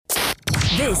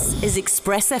This is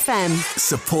Express FM.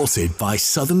 Supported by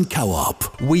Southern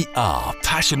Co-op. We are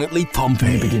passionately Pompey.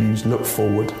 In the beginnings, look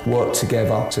forward, work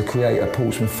together to create a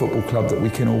Portsmouth football club that we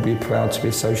can all be proud to be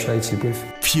associated with.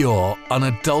 Pure,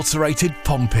 unadulterated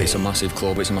Pompey. It's a massive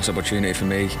club, it's a massive opportunity for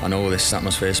me. I know this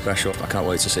atmosphere is special. I can't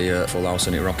wait to see a full house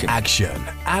and it rocking. Action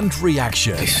and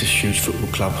reaction. This is a huge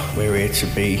football club. We're here to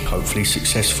be hopefully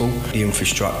successful. The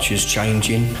infrastructure's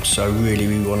changing, so really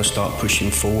we want to start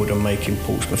pushing forward and making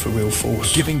Portsmouth a real force.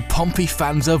 Giving Pompey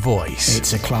fans a voice.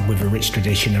 It's a club with a rich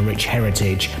tradition, a rich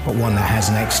heritage, but one that has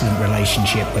an excellent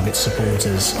relationship with its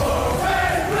supporters.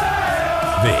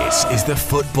 This is the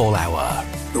Football Hour.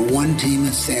 The one team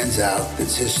that stands out,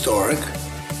 that's historic,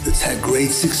 that's had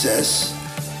great success,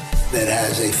 that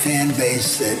has a fan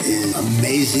base that is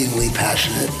amazingly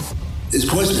passionate, is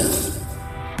Portsmouth.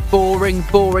 Boring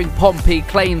Pompey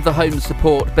claimed the home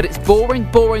support, but it's boring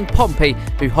Pompey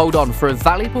who hold on for a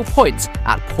valuable point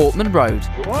at Portman Road.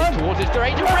 Towards his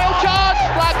direction, real chance!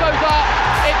 Flag goes up.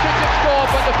 Ipswich have scored,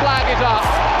 but the flag is up.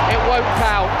 It won't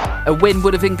count. A win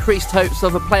would have increased hopes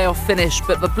of a playoff finish,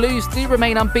 but the Blues do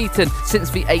remain unbeaten since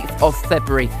the 8th of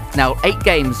February. Now 8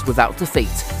 games without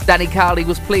defeat. Danny Cowley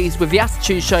was pleased with the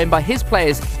attitude shown by his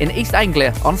players in East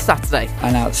Anglia on Saturday.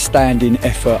 An outstanding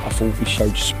effort. I thought we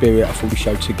showed spirit. I thought we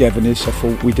showed togetherness. I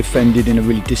thought we defended in a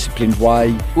really disciplined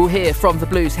way. We'll hear from the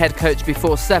Blues head coach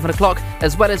before 7 o'clock,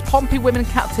 as well as Pompey Women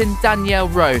captain Danielle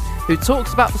Rowe, who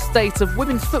talks about the state of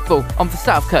women's football on the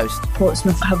South Coast.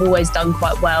 Portsmouth have always done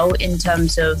quite well in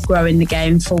terms of growing the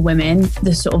game for women.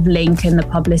 The sort of link and the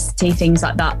publicity, things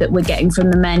like that we're getting from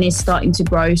the men is starting to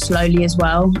grow slowly as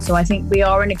well. So I think we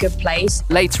are in a good place.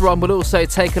 Later on, we'll also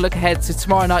take a look ahead to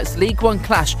tomorrow night's League One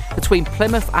clash between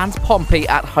Plymouth and Pompey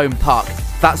at Home Park.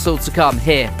 That's all to come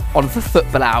here on the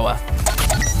Football Hour.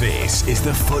 This is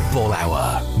the Football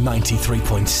Hour,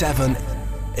 93.7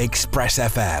 Express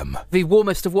FM. The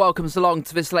warmest of welcomes along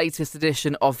to this latest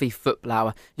edition of the Football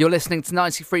Hour. You're listening to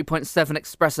 93.7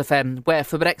 Express FM, where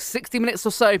for the next 60 minutes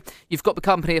or so, you've got the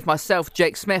company of myself,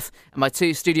 Jake Smith, and my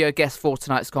 2 studio guests for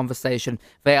tonight's conversation.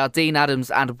 They are Dean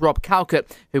Adams and Rob Calcutt,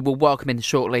 who will welcome in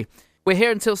shortly. We're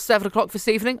here until 7 o'clock this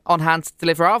evening, on hand to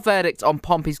deliver our verdict on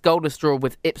Pompey's goalless draw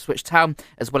with Ipswich Town,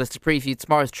 as well as to preview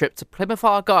tomorrow's trip to Plymouth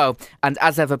Argyle. And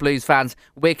as ever, Blues fans,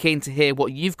 we're keen to hear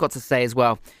what you've got to say as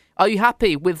well. Are you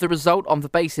happy with the result on the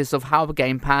basis of how the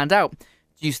game panned out?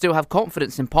 Do you still have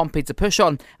confidence in Pompey to push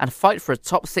on and fight for a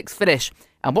top 6 finish?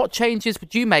 And what changes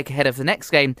would you make ahead of the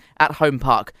next game at Home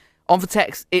Park? On the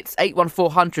text, it's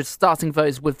 81400, starting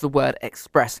those with the word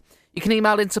Express. You can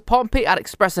email into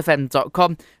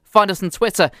pompey@expressfm.com. Find us on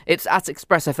Twitter, it's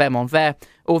 @ExpressFM on there.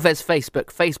 Or there's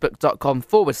Facebook,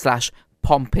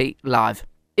 facebook.com/Pompey Live.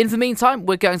 In the meantime,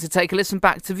 we're going to take a listen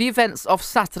back to the events of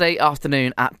Saturday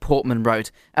afternoon at Portman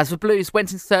Road, as the Blues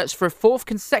went in search for a 4th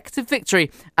consecutive victory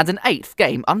and an 8th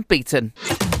game unbeaten.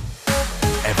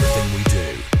 Everything we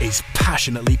do is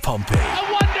passionately Pompey.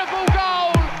 A wonderful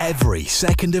goal! Every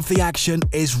second of the action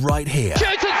is right here.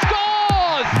 Shoots and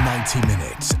scores! 90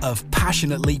 minutes of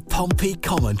passionately Pompey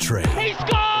commentary. He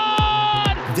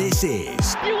scored! This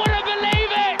is... You wouldn't believe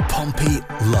it! Pompey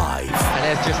Live. And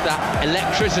there's just that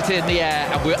electricity in the air,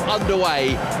 and we're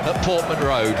underway at Portman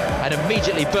Road. And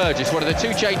immediately Burgess, one of the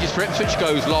 2 changes for Ipswich,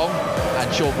 goes long, and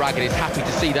Sean Raggett is happy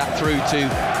to see that through to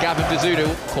Gavin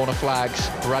Bazunu. Corner flags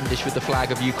brandished with the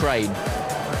flag of Ukraine,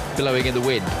 billowing in the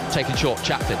wind. Taken short,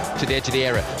 Chapman to the edge of the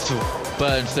area. So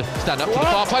Burns to stand up to the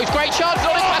far post. Great chance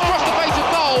on it, across the face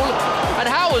of goal. And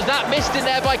how was that missed in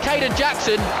there by Caden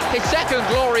Jackson? His second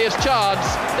glorious chance.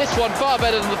 This one far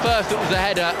better than the first, that was a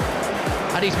header.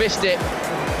 And he's missed it.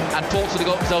 And Portsmouth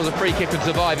have got themselves a free kick and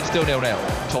survive. It's still 0-0.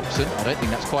 Thompson, I don't think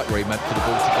that's quite where he meant for the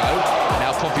ball to go. And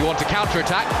now Pompey want to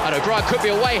counter-attack. And O'Brien could be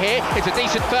away here. It's a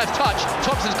decent first touch.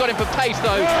 Thompson's got him for pace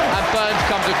though. And Burns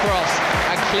comes across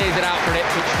and clears it out for an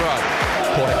Ipswich throw.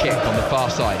 Corner kick on the far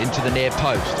side into the near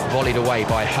post. Volleyed away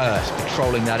by Hurst,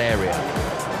 patrolling that area.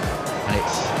 And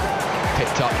it's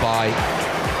picked up by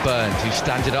Burns, who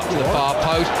stands it up to the far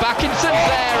post. Backinson's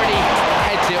there and he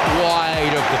heads it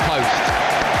wide of the post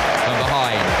from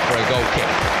behind for a goal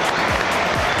kick.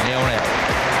 0-0.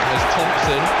 As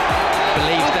Thompson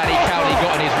believes Danny Cowley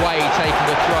got in his way taking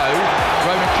the throw.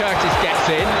 Ronan Curtis gets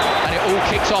in and it all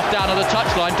kicks off down on the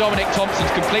touchline. Dominic Thompson's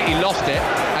completely lost it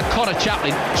and Connor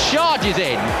Chaplin charges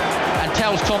in and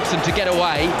tells Thompson to get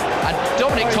away, and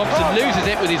Dominic Thompson loses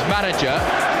it with his manager.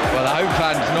 Well, the home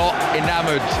fan's not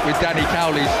enamoured with Danny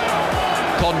Cowley's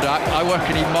conduct. I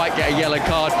reckon he might get a yellow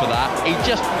card for that. He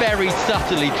just very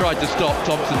subtly tried to stop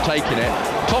Thompson taking it.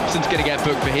 Thompson's going to get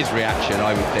booked for his reaction,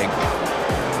 I would think.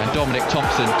 And Dominic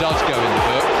Thompson does go in the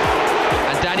book.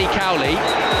 And Danny Cowley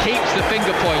keeps the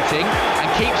finger pointing and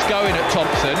keeps going at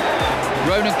Thompson.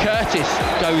 Ronan Curtis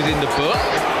goes in the book.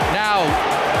 Now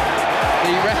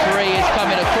the referee is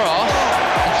coming across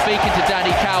and speaking to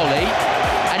Danny Cowley,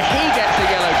 and he gets a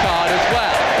yellow card as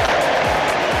well.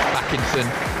 Atkinson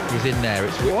is in there.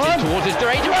 It's whipped in towards his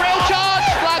direction. Real chance!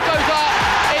 Flag goes up.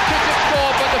 Ipswich have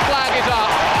scored, but the flag is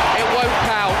up. It won't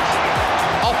count.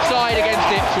 Offside against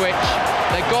Ipswich.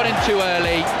 They've gone in too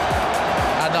early,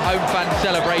 and the home fan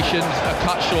celebrations are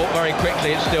cut short very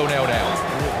quickly. It's still 0-0.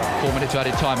 4 minutes of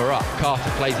added time are up. Carter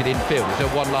plays it infield. Is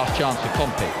there one last chance for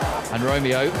Pompey? And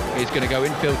Romeo is going to go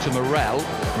infield to Morel.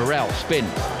 Morel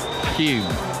spins. Hume.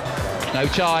 No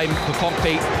time for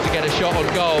Pompey to get a shot on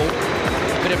goal.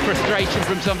 Bit of frustration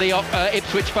from some of the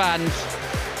Ipswich fans,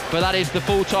 but that is the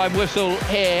full-time whistle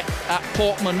here at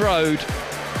Portman Road,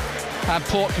 and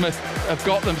Portsmouth have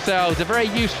got themselves a very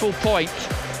useful point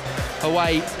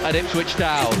away at Ipswich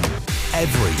Town.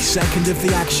 Every second of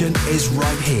the action is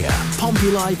right here. Pompey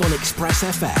Live on Express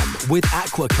FM with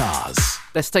Aqua Cars.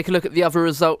 Let's take a look at the other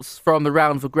results from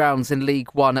around the grounds in League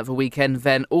One at the weekend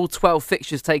then. All 12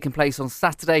 fixtures taking place on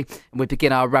Saturday, and we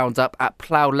begin our roundup at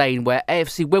Plough Lane, where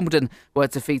AFC Wimbledon were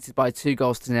defeated by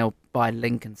 2-0 by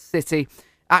Lincoln City.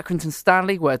 Accrington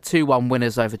Stanley were 2-1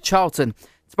 winners over Charlton.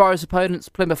 Tomorrow's opponents,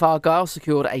 Plymouth Argyle,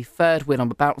 secured a third win on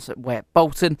the bounce at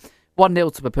Bolton,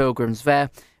 1-0 to the Pilgrims there.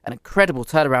 An incredible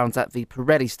turnaround at the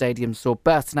Pirelli Stadium saw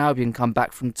Burton Albion come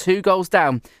back from 2 goals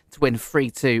down to win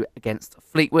 3-2 against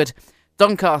Fleetwood.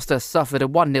 Doncaster suffered a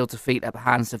 1-0 defeat at the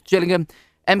hands of Gillingham.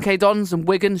 MK Dons and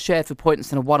Wigan shared for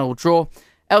points in a 1-1 draw.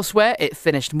 Elsewhere, it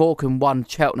finished Morecambe 1,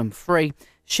 Cheltenham 3.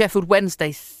 Sheffield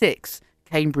Wednesday 6,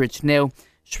 Cambridge 0.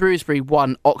 Shrewsbury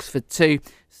 1, Oxford 2.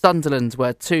 Sunderland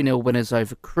were 2-0 winners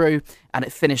over Crewe, and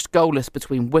it finished goalless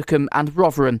between Wycombe and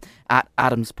Rotherham at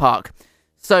Adams Park.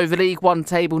 So the League One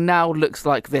table now looks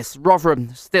like this.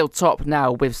 Rotherham still top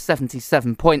now with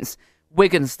 77 points.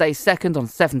 Wigan stays second on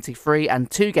 73 and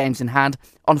 2 games in hand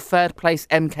on third place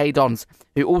MK Dons,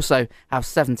 who also have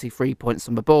 73 points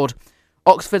on the board.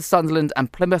 Oxford, Sunderland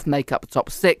and Plymouth make up the top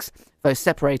 6, though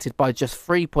separated by just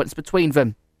 3 points between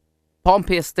them.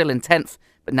 Pompey is still in 10th,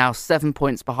 but now 7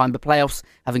 points behind the playoffs,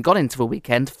 having gone into the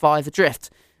weekend 5 adrift.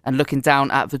 And looking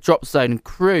down at the drop zone,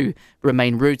 Crewe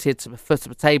remain rooted to the foot of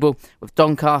the table, with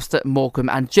Doncaster, Morecambe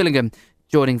and Gillingham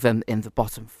joining them in the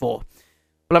bottom 4.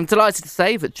 Well, I'm delighted to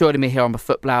say that joining me here on the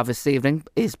Footblower this evening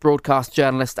is broadcast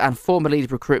journalist and former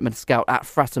lead recruitment scout at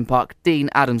Fratton Park, Dean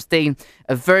Adams. Dean,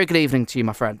 a very good evening to you,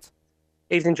 my friend.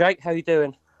 Evening, Jake. How are you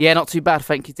doing? Yeah, not too bad,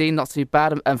 thank you, Dean. Not too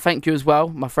bad. And thank you as well,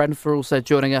 my friend, for also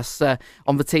joining us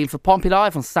on the team for Pompey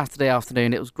Live on Saturday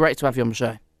afternoon. It was great to have you on the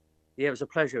show. Yeah, it was a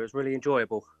pleasure. It was really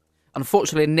enjoyable.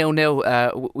 Unfortunately,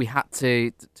 0-0 we had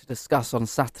to discuss on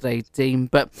Saturday, Dean,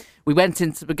 but we went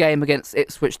into the game against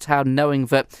Ipswich Town knowing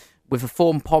that with the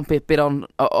form Pompey have been on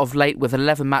of late, with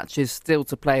 11 matches still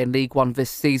to play in League One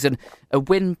this season, a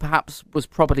win perhaps was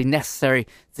probably necessary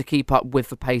to keep up with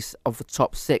the pace of the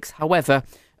top 6. However,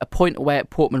 a point away at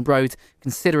Portman Road,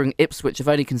 considering Ipswich have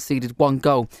only conceded 1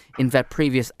 goal in their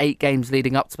previous 8 games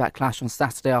leading up to that clash on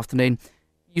Saturday afternoon,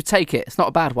 you take it. It's not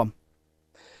a bad one.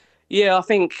 Yeah, I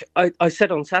think I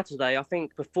said on Saturday, I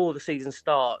think before the season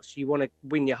starts, you want to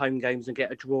win your home games and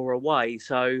get a draw away.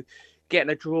 So getting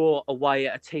a draw away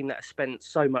at a team that has spent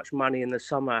so much money in the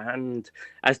summer and,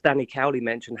 as Danny Cowley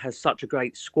mentioned, has such a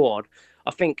great squad,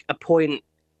 I think a point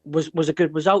was a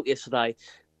good result yesterday.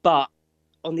 But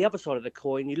on the other side of the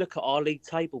coin, you look at our league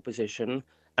table position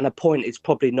and a point is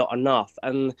probably not enough.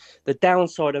 And the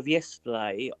downside of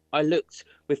yesterday, I looked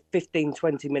with 15,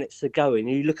 20 minutes to go and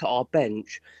you look at our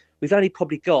bench, we've only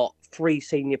probably got 3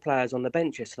 senior players on the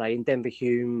bench yesterday in Denver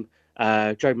Hume,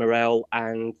 Joe Morel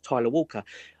and Tyler Walker.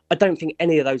 I don't think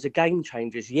any of those are game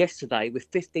changers. Yesterday, with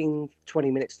 15,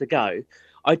 20 minutes to go,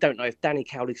 I don't know if Danny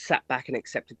Cowley sat back and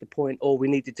accepted the point or we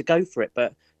needed to go for it.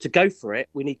 But to go for it,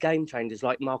 we need game changers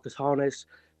like Marcus Harness,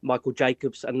 Michael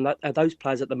Jacobs, and those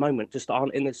players at the moment just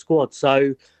aren't in the squad.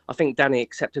 So I think Danny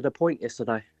accepted a point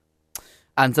yesterday.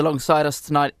 And alongside us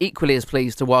tonight, equally as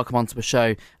pleased to welcome onto the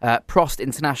show, Prost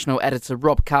International editor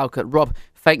Rob Calcutt. Rob,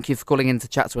 thank you for calling in to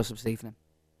chat to us this evening.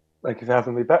 Thank you for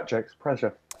having me back, Jake. It's a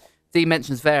pleasure. Dee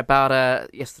mentions there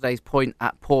about yesterday's point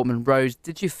at Portman Road.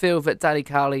 Did you feel that Danny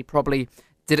Cowley probably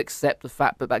did accept the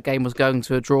fact that that game was going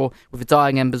to a draw with the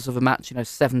dying embers of a match,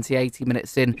 70, 80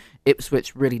 minutes in,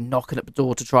 Ipswich really knocking at the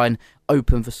door to try and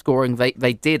open for scoring?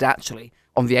 They did actually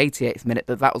on the 88th minute,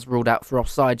 but that was ruled out for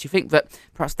offside. Do you think that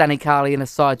perhaps Danny Cowley and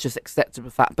his side just accepted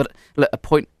the fact, but look, a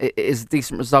point is a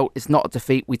decent result, it's not a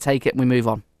defeat, we take it and we move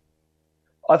on?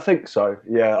 I think so,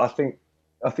 yeah. I think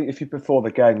if you, before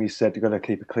the game, you said you're going to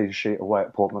keep a clean sheet away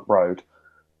at Portman Road,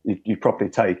 you probably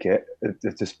take it.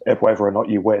 It's just whether or not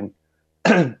you win.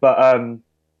 But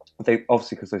I think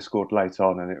obviously because they scored late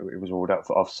on and it was ruled out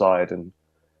for offside, and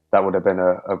that would have been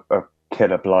a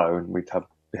killer blow, and we'd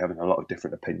be having a lot of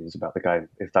different opinions about the game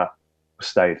if that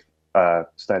stayed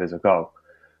as a goal.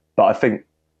 But I think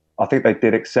they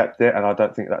did accept it, and I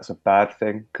don't think that's a bad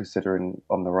thing considering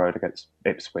on the road against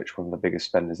Ipswich, one of the biggest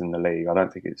spenders in the league. I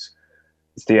don't think it's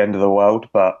the end of the world,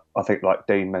 but I think, like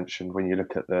Dean mentioned, when you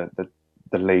look at the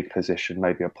league position,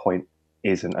 maybe a point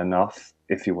isn't enough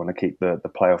if you want to keep the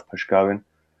playoff push going.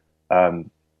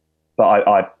 But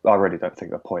I really don't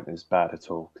think a point is bad at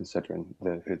all, considering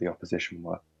who the opposition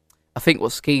were. I think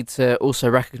what's key to also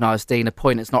recognise, Dean, a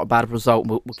point is not a bad result.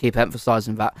 We'll keep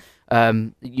emphasising that.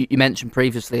 You mentioned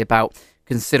previously about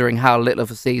considering how little of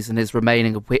a season is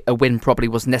remaining, a win probably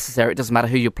was necessary. It doesn't matter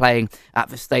who you're playing at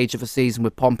this stage of a season,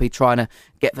 with Pompey trying to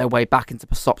get their way back into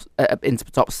the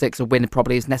top six. A win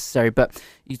probably is necessary, but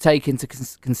you take into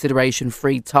consideration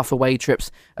 3 tough away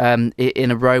trips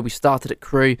in a row. We started at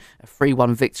Crewe, a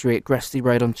 3-1 victory at Gresty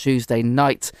Road on Tuesday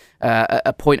night,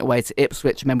 a point away to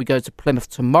Ipswich, and then we go to Plymouth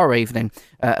tomorrow evening,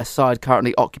 a side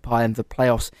currently occupying the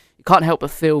playoffs. You can't help but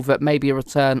feel that maybe a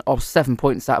return of 7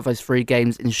 points out of those 3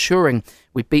 games, ensuring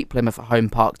we beat Plymouth at home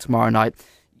park tomorrow night.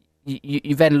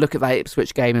 You then look at that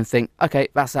Ipswich game and think, okay,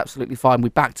 that's absolutely fine. We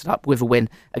backed it up with a win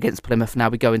against Plymouth. Now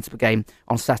we go into the game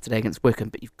on Saturday against Wycombe,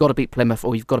 but you've got to beat Plymouth,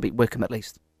 or you've got to beat Wycombe at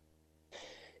least.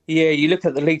 Yeah, you look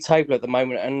at the league table at the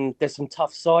moment, and there's some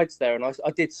tough sides there. And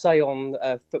I did say on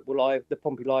Football Live, the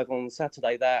Pompey Live on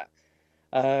Saturday, that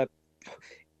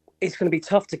it's going to be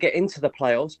tough to get into the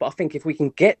playoffs, but I think if we can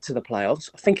get to the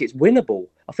playoffs, I think it's winnable.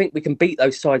 I think we can beat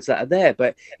those sides that are there,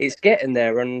 but it's getting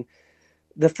there. And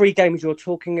the 3 games you're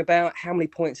talking about, how many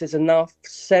points is enough?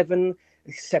 7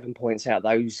 points out of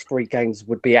those 3 games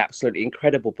would be absolutely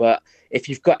incredible. But if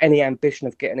you've got any ambition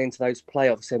of getting into those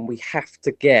playoffs, then we have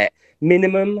to get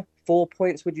minimum 4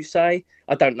 points, would you say?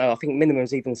 I don't know. I think minimum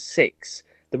is even 6.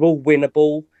 They're all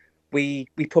winnable. We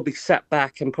probably sat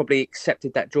back and probably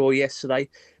accepted that draw yesterday,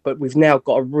 but we've now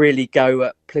got to really go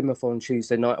at Plymouth on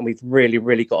Tuesday night, and we've really,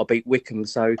 really got to beat Wycombe.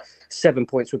 So 7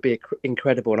 points would be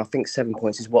incredible, and I think 7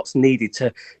 points is what's needed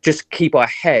to just keep our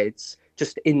heads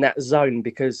just in that zone,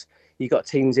 because you've got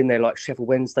teams in there like Sheffield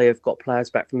Wednesday have got players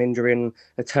back from injury and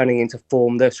are turning into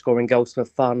form. They're scoring goals for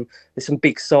fun. There's some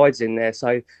big sides in there.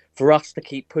 So for us to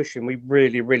keep pushing, we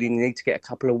really, really need to get a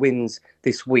couple of wins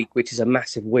this week, which is a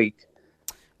massive week.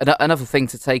 Another thing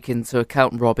to take into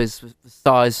account, Rob, is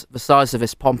the size of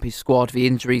this Pompey squad, the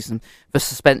injuries and the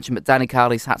suspension that Danny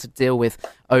Cowley's had to deal with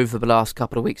over the last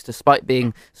couple of weeks, despite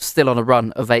being still on a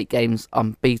run of 8 games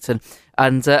unbeaten.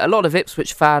 And a lot of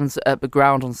Ipswich fans at the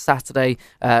ground on Saturday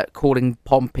calling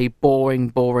Pompey boring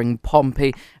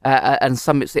Pompey, and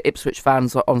some Ipswich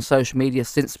fans on social media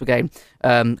since the game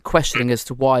questioning as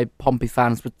to why Pompey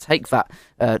fans would take that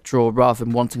draw rather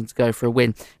than wanting to go for a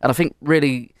win. And I think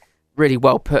really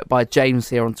well put by James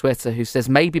here on Twitter, who says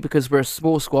maybe because we're a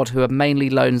small squad who are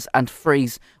mainly loans and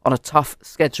frees on a tough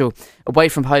schedule, away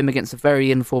from home against a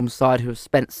very informed side who have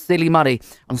spent silly money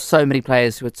on so many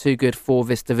players who are too good for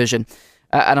this division.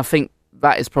 And I think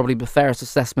that is probably the fairest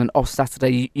assessment of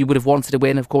Saturday. You would have wanted a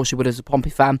win, of course you would as a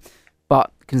Pompey fan,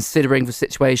 but considering the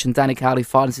situation Danny Cowley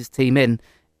finds his team in,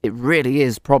 it really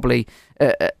is probably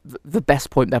the best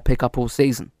point they'll pick up all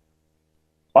season.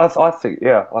 I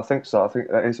think so. I think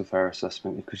that is a fair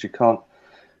assessment, because you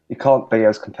can't be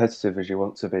as competitive as you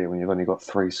want to be when you've only got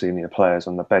 3 senior players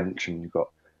on the bench and you've got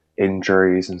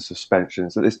injuries and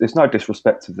suspensions. It's no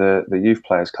disrespect to the youth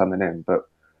players coming in, but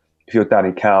if you're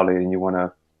Danny Cowley and you want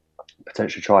to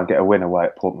potentially try and get a win away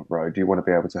at Portman Road, you want to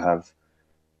be able to have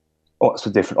lots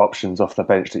of different options off the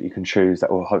bench that you can choose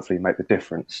that will hopefully make the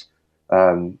difference.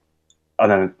 And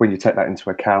then when you take that into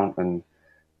account, and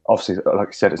obviously, like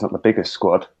you said, it's not the biggest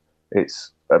squad. It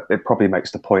probably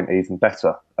makes the point even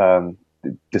better,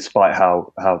 despite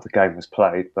how the game was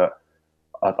played. But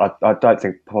I don't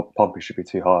think Pompey should be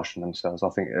too harsh on themselves. I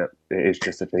think it is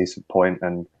just a decent point,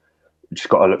 and we just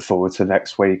got to look forward to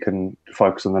next week and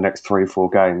focus on the next 3 or 4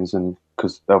 games, and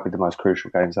because they'll be the most crucial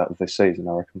games out of this season,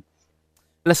 I reckon.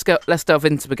 Let's delve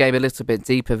into the game a little bit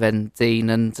deeper then, Dean.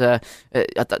 And I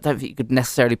don't think you could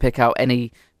necessarily pick out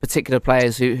any particular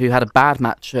players who had a bad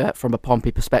match from a Pompey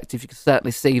perspective. You can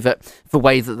certainly see that the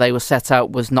way that they were set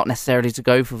out was not necessarily to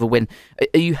go for the win.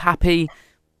 Are you happy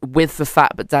with the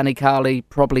fact that Danny Cowley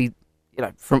probably,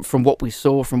 from what we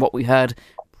saw, from what we heard,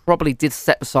 probably did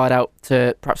set the side out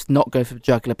to perhaps not go for the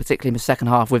jugular, particularly in the second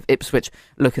half with Ipswich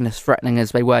looking as threatening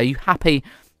as they were? Are you happy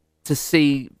to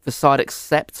see the side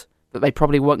accept that they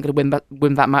probably weren't going to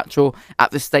win that match, or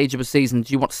at this stage of the season,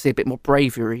 do you want to see a bit more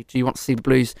bravery? Do you want to see the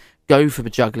Blues go for the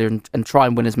jugular and try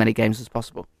and win as many games as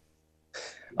possible?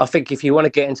 I think if you want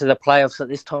to get into the playoffs at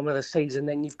this time of the season,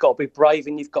 then you've got to be brave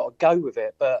and you've got to go with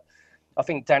it. But I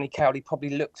think Danny Cowley probably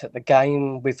looked at the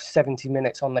game with 70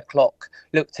 minutes on the clock,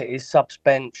 looked at his subs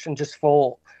bench and just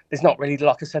thought, there's not really,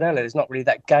 like I said earlier, there's not really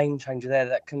that game changer there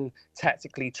that can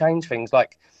tactically change things.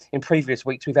 Like in previous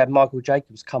weeks, we've had Michael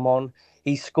Jacobs come on.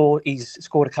 He's scored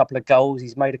a couple of goals.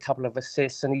 He's made a couple of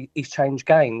assists and he's changed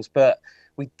games. But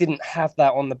we didn't have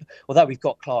that although we've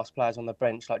got class players on the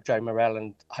bench like Joe Morrell,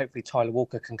 and hopefully Tyler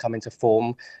Walker can come into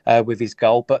form with his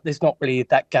goal. But there's not really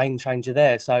that game changer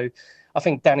there. So I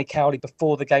think Danny Cowley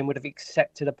before the game would have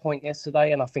accepted a point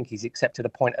yesterday, and I think he's accepted a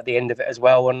point at the end of it as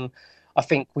well. And I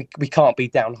think we can't be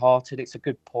downhearted. It's a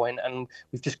good point, and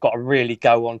we've just got to really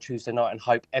go on Tuesday night and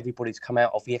hope everybody's come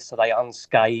out of yesterday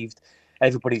unscathed.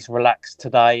 Everybody's relaxed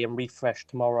today and refreshed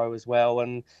tomorrow as well,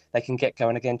 and they can get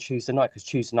going again Tuesday night, because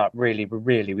Tuesday night, really,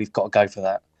 we've got to go for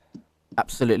that.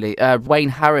 Absolutely. Wayne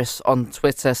Harris on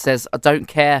Twitter says, I don't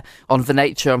care on the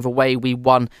nature of the way we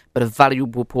won, but a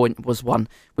valuable point was won.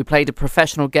 We played a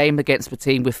professional game against the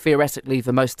team with theoretically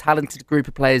the most talented group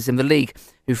of players in the league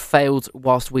who failed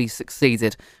whilst we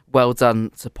succeeded. Well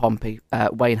done to Pompey.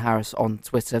 Wayne Harris on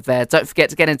Twitter there. Don't forget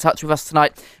to get in touch with us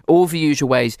tonight. All the usual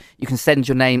ways. You can send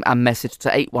your name and message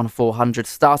to 81400,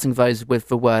 starting those with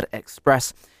the word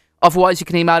Express. Otherwise, you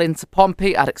can email into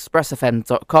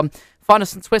pompey@expressfm.com. Find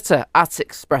us on Twitter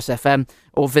 @ExpressFM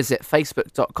or visit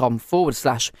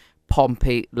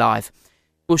facebook.com/Pompey Live.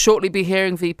 We'll shortly be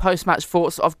hearing the post-match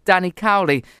thoughts of Danny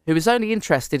Cowley, who is only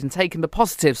interested in taking the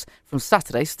positives from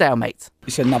Saturday's stalemate.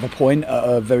 It's another point at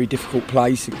a very difficult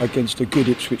place against a good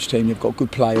Ipswich team. They've got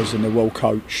good players and they're well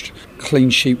coached. Clean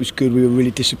sheet was good. We were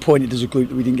really disappointed as a group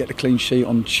that we didn't get the clean sheet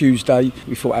on Tuesday.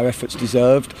 We thought our efforts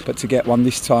deserved, but to get one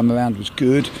this time around was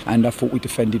good, and I thought we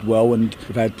defended well, and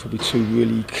we've had probably two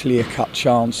really clear-cut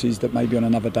chances that maybe on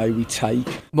another day we take.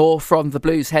 More from the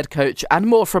Blues head coach and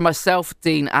more from myself,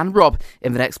 Dean and Rob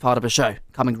in the next part of the show,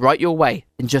 coming right your way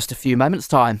in just a few moments'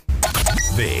 time.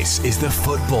 This is the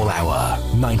Football Hour,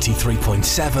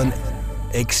 93.7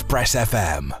 Express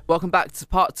FM. Welcome back to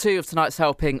part 2 of tonight's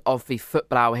helping of the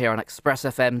Football Hour here on Express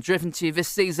FM, driven to you this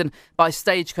season by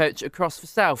Stagecoach across the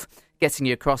south, getting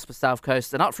you across the south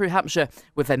coast and up through Hampshire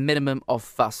with a minimum of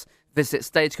fuss. Visit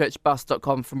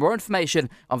stagecoachbus.com for more information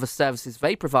on the services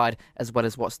they provide, as well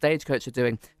as what Stagecoach are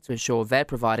doing to ensure they're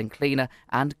providing cleaner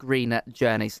and greener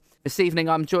journeys. This evening,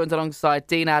 I'm joined alongside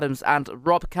Dean Adams and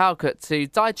Rob Calcutt to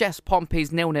digest Pompey's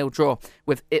 0-0 draw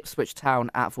with Ipswich Town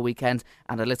at the weekend.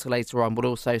 And a little later on, we'll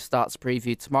also start to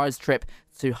preview tomorrow's trip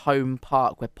to Home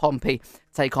Park, where Pompey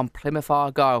take on Plymouth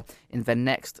Argyle in their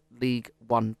next League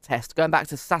One test. Going back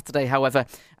to Saturday, however,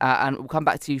 and we'll come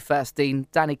back to you first, Dean.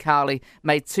 Danny Cowley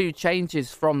made 2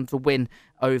 changes from the win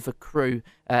over Crewe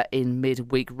in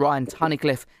midweek. Ryan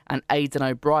Tunnicliffe and Aidan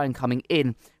O'Brien coming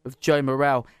in, with Joe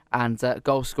Morrell and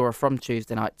goal scorer from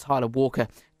Tuesday night, Tyler Walker,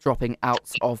 dropping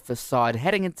out of the side.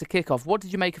 Heading into kickoff, what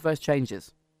did you make of those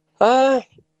changes? I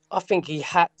think he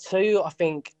had to. I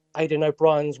think Aidan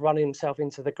O'Brien's run himself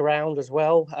into the ground as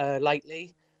well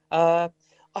lately. I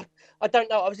don't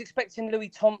know. I was expecting Louis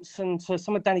Thompson, to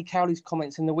some of Danny Cowley's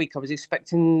comments in the week, I was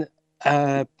expecting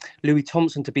Louis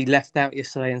Thompson to be left out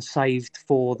yesterday and saved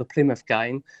for the Plymouth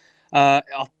game. I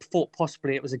thought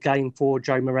possibly it was a game for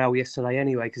Joe Morrell yesterday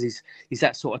anyway, because he's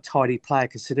that sort of tidy player,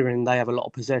 considering they have a lot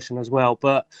of possession as well.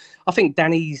 But I think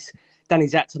Danny's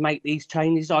had to make these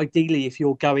changes. Ideally, if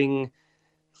you're going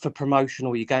for promotion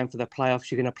or you're going for the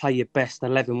playoffs, you're going to play your best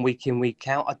 11 week in, week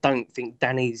out. I don't think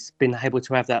Danny's been able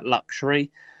to have that luxury.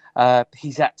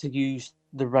 He's had to use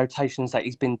the rotations that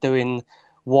he's been doing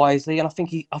wisely, and I think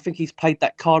he's played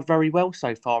that card very well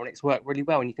so far, and it's worked really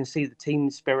well. And you can see the team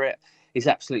spirit is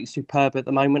absolutely superb at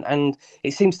the moment, and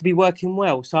it seems to be working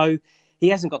well. So he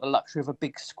hasn't got the luxury of a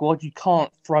big squad. You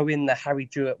can't throw in the Harry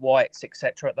Jewett-Whites,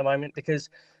 etc. at the moment, because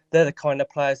they're the kind of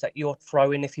players that you're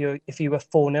throwing if you were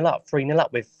 4-0 up, 3-0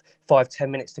 up with 5-10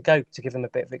 minutes to go, to give them a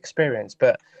bit of experience.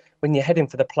 But when you're heading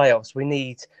for the playoffs, we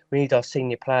need our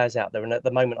senior players out there, and at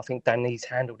the moment I think Danny's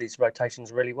handled his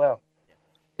rotations really well.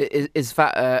 Is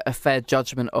that a fair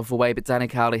judgment of the way that Danny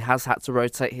Cowley has had to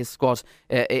rotate his squad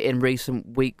in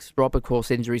recent weeks? Rob, of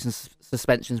course, injuries and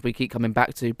suspensions we keep coming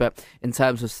back to, but in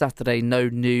terms of Saturday, no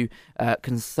new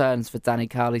concerns for Danny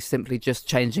Cowley, simply just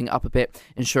changing up a bit,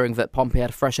 ensuring that Pompey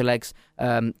had fresher legs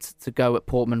to go at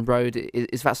Portman Road.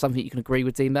 Is that something you can agree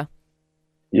with, Dean, there?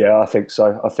 Yeah, I think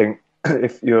so. I think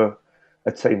if you're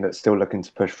a team that's still looking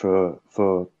to push for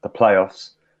the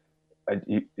playoffs,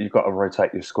 you've got to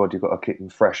rotate your squad. You've got to keep them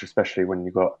fresh, especially when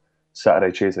you've got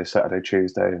Saturday,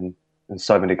 Tuesday, and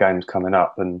so many games coming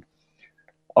up. And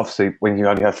obviously when you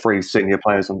only have 3 senior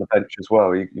players on the bench as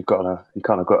well, you kind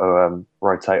of got to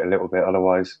rotate a little bit.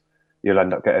 Otherwise, you'll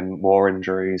end up getting more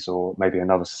injuries or maybe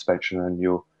another suspension, and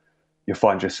you'll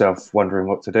find yourself wondering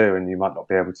what to do, and you might not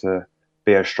be able to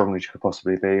be as strong as you could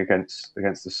possibly be against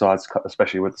the sides,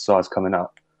 especially with the sides coming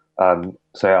up.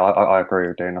 So yeah, I agree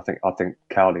with Dean. I think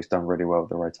Cowley's done really well with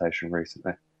the rotation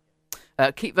recently.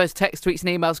 Keep those text, tweets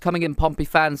and emails coming in, Pompey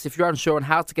fans. If you're unsure on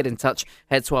how to get in touch,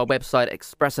 head to our website,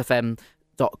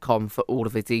 expressfm.com, for all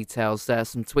of the details.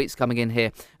 Some tweets coming in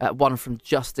here. One from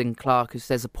Justin Clark, who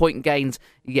says, a point gained,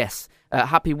 yes.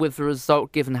 Happy with the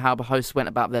result, given how the hosts went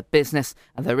about their business,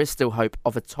 and there is still hope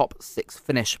of a top 6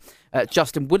 finish.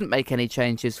 Justin wouldn't make any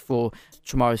changes for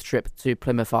tomorrow's trip to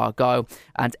Plymouth Argyle,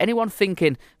 and anyone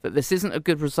thinking that this isn't a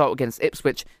good result against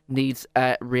Ipswich needs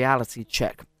a reality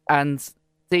check. And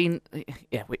Dean,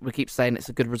 yeah, we keep saying it's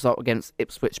a good result against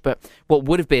Ipswich, but what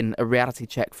would have been a reality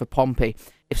check for Pompey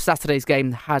if Saturday's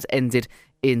game had ended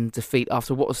in defeat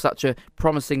after what was such a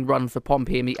promising run for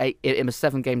Pompey in the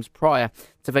 7 games prior,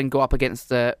 to then go up against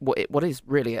what is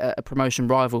really a promotion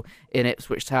rival in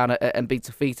Ipswich Town and be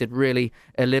defeated, really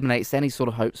eliminates any sort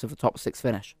of hopes of a top 6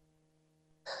 finish?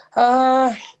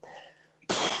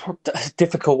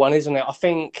 Difficult one, isn't it? I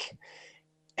think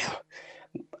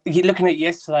you're looking at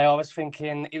yesterday, I was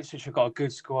thinking Ipswich have got a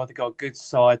good squad, they've got a good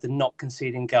side, they're not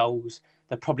conceding goals,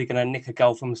 they're probably going to nick a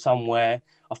goal from somewhere.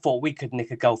 I thought we could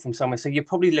nick a goal from somewhere. So you're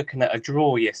probably looking at a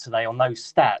draw yesterday on those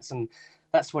stats, and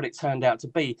that's what it turned out to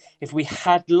be. If we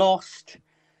had lost,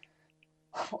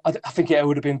 I think it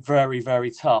would have been very,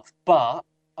 very tough. But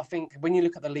I think when you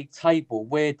look at the league table,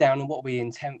 we're down in what we're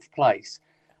in 10th place.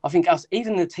 I think us,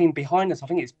 even the team behind us, I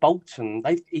think it's Bolton,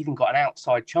 they've even got an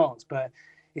outside chance, but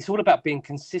it's all about being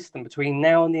consistent between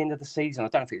now and the end of the season. I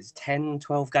don't know if it's 10,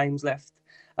 12 games left.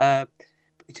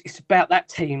 It's about that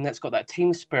team that's got that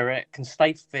team spirit, can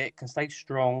stay fit, can stay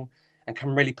strong, and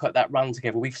can really put that run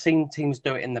together. We've seen teams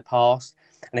do it in the past,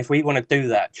 and if we want to do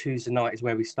that, Tuesday night is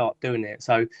where we start doing it.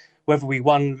 So whether we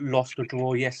won, lost, or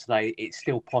draw yesterday, it's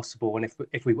still possible. And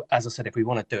if we, as I said, if we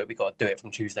want to do it, we've got to do it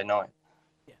from Tuesday night.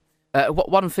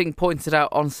 One thing pointed out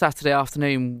on Saturday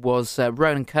afternoon was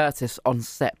Ronan Curtis on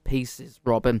set pieces,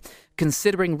 Rob. And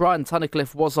considering Ryan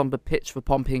Tunnicliffe was on the pitch for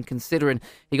Pompey, and considering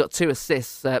he got 2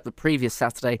 assists the previous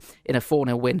Saturday in a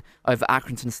 4-0 win over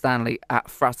Accrington Stanley at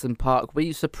Fratton Park, were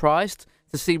you surprised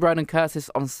to see Ronan Curtis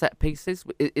on set pieces?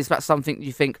 Is that something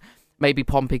you think maybe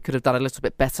Pompey could have done a little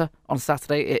bit better on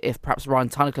Saturday if perhaps Ryan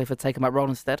Tunnicliffe had taken that role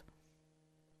instead?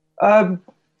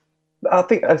 I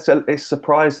think it's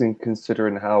surprising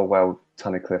considering how well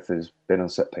Tunnicliffe has been on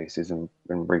set pieces in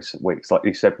recent weeks. Like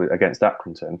you said, against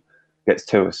Accrington, gets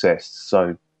 2 assists.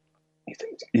 So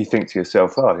you think to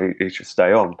yourself, oh, he should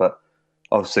stay on. But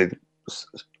obviously,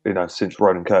 since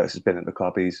Ronan Curtis has been at the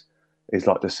club, he's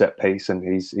like the set piece, and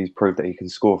he's proved that he can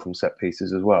score from set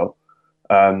pieces as well.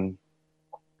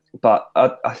 But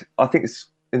I think it's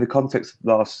in the context of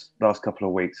the last couple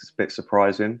of weeks, it's a bit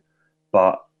surprising.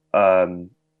 But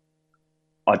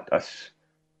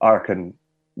I reckon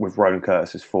with Ronan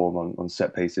Curtis's form on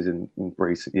set pieces in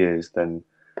recent years, then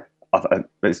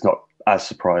it's not as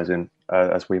surprising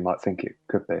as we might think it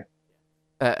could be.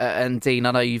 And Dean,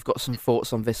 I know you've got some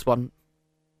thoughts on this one.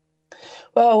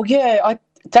 Well, yeah,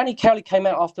 Danny Cowley came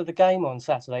out after the game on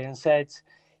Saturday and said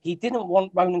he didn't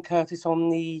want Ronan Curtis on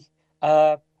the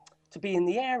to be in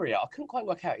the area. I couldn't quite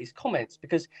work out his comments,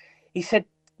 because he said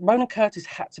Ronan Curtis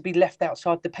had to be left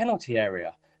outside the penalty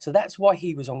area. So that's why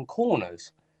he was on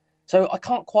corners. So I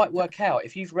can't quite work out,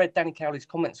 if you've read Danny Cowley's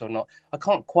comments or not, I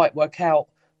can't quite work out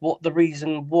what the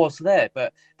reason was there.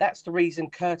 But that's the reason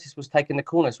Curtis was taking the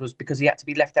corners, was because he had to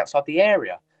be left outside the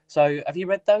area. So have you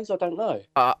read those? I don't know.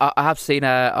 I have seen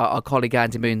our colleague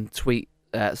Andy Moon tweet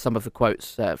some of the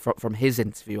quotes from his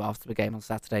interview after the game on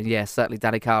Saturday. And yeah, certainly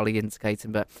Danny Cowley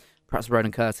indicating that perhaps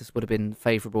Ronan Curtis would have been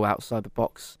favourable outside the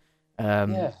box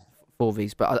for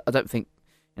these. But I don't think,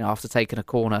 after taking a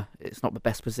corner, it's not the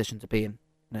best position to be in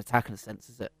an attacking sense,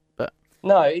 is it? But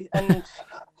no, and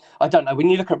I don't know. When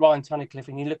you look at Ryan Tunnicliffe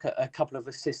and you look at a couple of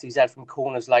assists he's had from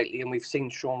corners lately, and we've seen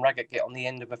Sean Raggett get on the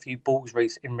end of a few balls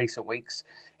in recent weeks,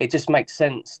 it just makes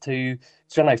sense to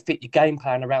fit your game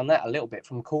plan around that a little bit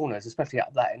from corners, especially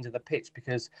at that end of the pitch,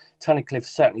 because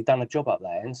Tunnicliffe's certainly done a job up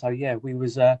there. And so, yeah,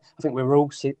 I think we were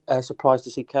all surprised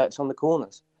to see Curtis on the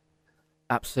corners.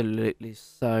 Absolutely.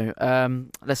 So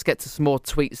let's get to some more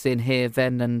tweets in here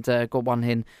then, and got one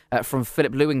in from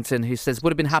Philip Lewington, who says,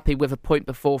 would have been happy with a point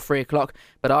before 3 o'clock,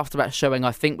 but after that showing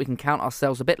I think we can count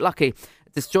ourselves a bit lucky.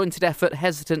 Disjointed effort,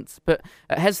 hesitant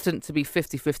to be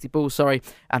 50-50 ball,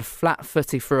 and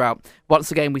flat-footy throughout.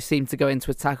 Once again, we seem to go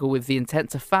into a tackle with the intent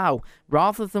to foul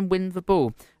rather than win the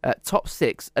ball. Top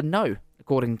 6, a no,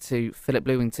 according to Philip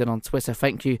Lewington on Twitter.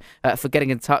 Thank you for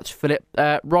getting in touch, Philip.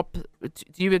 Rob, do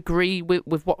you agree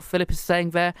with what Philip is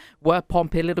saying there? Were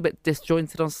Pompey a little bit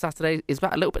disjointed on Saturday? Is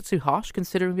that a little bit too harsh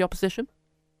considering the opposition?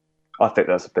 I think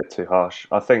that's a bit too harsh.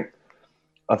 I think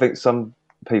some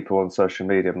people on social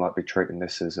media might be treating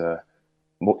this as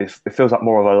it feels like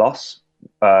more of a loss.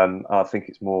 I think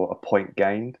it's more a point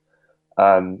gained.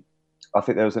 I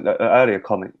think there was an earlier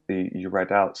comment that you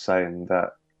read out saying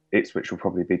that Ipswich will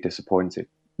probably be disappointed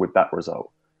with that result.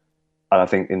 And I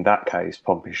think in that case,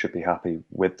 Pompey should be happy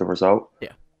with the result.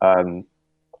 Yeah.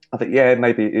 I think,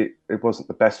 maybe it wasn't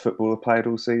the best football they've played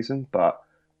all season, but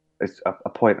it's a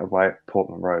point away at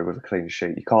Portman Road with a clean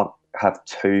sheet. You can't have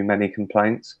too many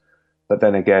complaints. But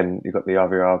then again, you've got the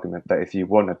other argument that if you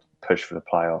want to push for the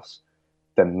playoffs,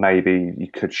 then maybe you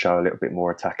could show a little bit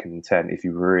more attacking intent if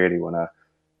you really want to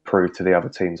prove to the other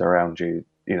teams around you,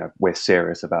 we're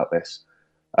serious about this.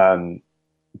 But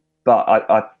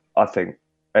I think,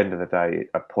 end of the day,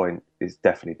 a point is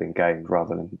definitely been gained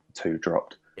rather than 2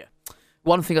 dropped. Yeah.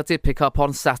 One thing I did pick up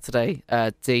on Saturday,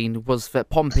 Dean, was that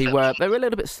Pompey they were a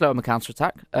little bit slow on the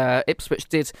counter-attack. Ipswich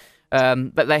did,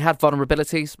 but they had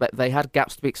vulnerabilities, but they had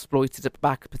gaps to be exploited at the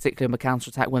back, particularly on the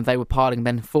counter-attack when they were piling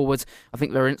men forwards. I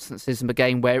think there are instances in the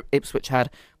game where Ipswich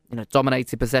had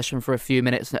dominated possession for a few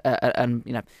minutes,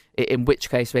 and in which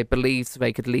case they believed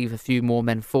they could leave a few more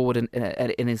men forward, and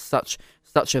in such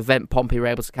event, Pompey were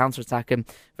able to counter-attack. And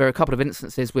there are a couple of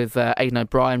instances with Aidan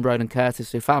O'Brien, Ronan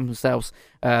Curtis, who found themselves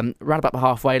round about the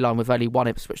halfway line with only one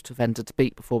Ipswich defender to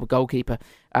beat before the goalkeeper.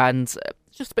 And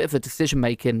just a bit of a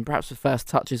decision-making, perhaps the first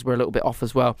touches were a little bit off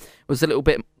as well, was a little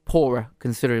bit poorer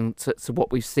considering to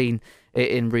what we've seen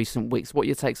in recent weeks. What are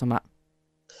your takes on that?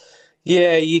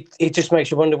 Yeah, it just makes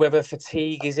you wonder whether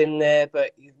fatigue is in there,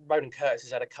 but Ronan Curtis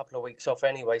has had a couple of weeks off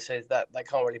anyway, so that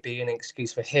can't really be an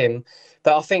excuse for him.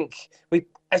 But I think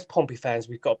as Pompey fans,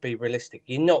 we've got to be realistic.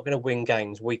 You're not going to win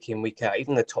games week in, week out.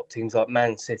 Even the top teams like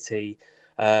Man City,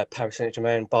 Paris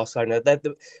Saint-Germain, Barcelona,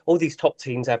 all these top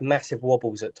teams have massive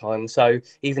wobbles at times, so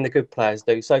even the good players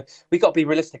do. So we've got to be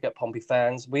realistic at Pompey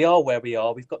fans. We are where we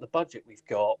are. We've got the budget we've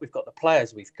got the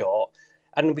players we've got,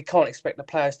 and we can't expect the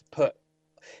players to put...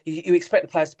 You expect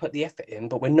the players to put the effort in,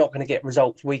 but we're not going to get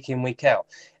results week in, week out.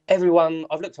 Everyone,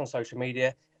 I've looked on social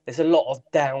media, there's a lot of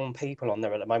down people on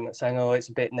there at the moment saying, oh, it's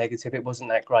a bit negative, it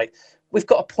wasn't that great. We've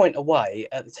got a point away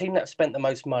at the team that spent the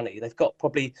most money. They've got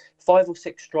probably 5 or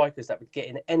 6 strikers that would get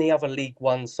in any other League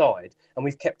One side, and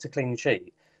we've kept a clean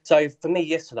sheet. So for me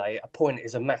yesterday, a point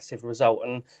is a massive result,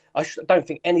 and I don't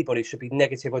think anybody should be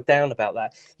negative or down about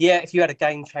that. Yeah, if you had a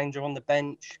game changer on the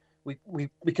bench, we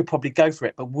could probably go for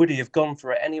it, but would he have gone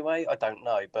for it anyway? I don't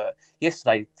know. But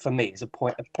yesterday, for me, is a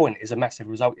point is a massive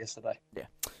result yesterday. Yeah.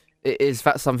 Is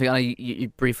that something, I know you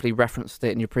briefly referenced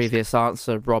it in your previous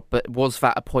answer, Rob, but was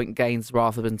that a point gains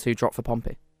rather than 2 drop for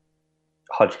Pompey?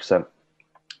 100%.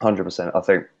 I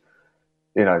think,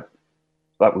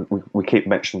 like we keep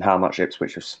mentioning how much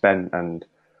Ipswich have spent, and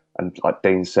like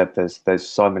Dean said, there's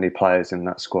so many players in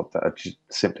that squad that are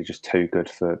simply just too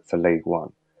good for League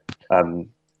One.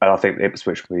 And I think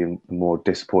Ipswich will be a more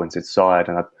disappointed side.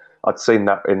 And I'd seen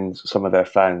that in some of their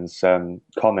fans'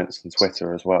 comments on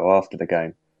Twitter as well after the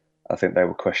game. I think they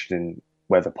were questioning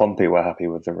whether Pompey were happy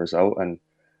with the result. And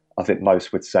I think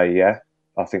most would say, yeah.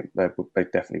 I think they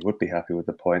definitely would be happy with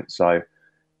the point. So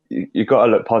you've got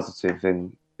to look positive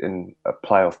in a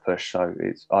playoff push. So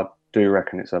I do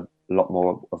reckon it's a lot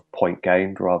more of point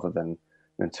gained rather than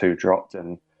 2 dropped.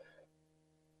 And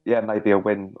yeah, maybe a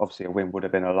win. Obviously, a win would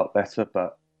have been a lot better,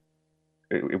 but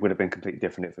it would have been completely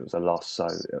different if it was a loss. So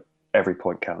every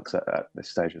point counts at this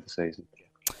stage of the season.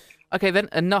 OK, then,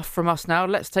 enough from us now.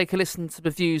 Let's take a listen to the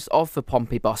views of the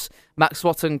Pompey boss. Max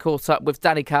Watton caught up with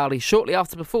Danny Cowley shortly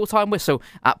after the full-time whistle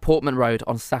at Portman Road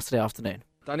on Saturday afternoon.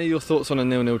 Danny, your thoughts on a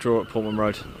 0-0 draw at Portman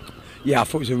Road? Yeah, I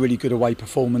thought it was a really good away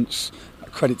performance.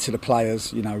 Credit to the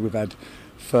players. We've had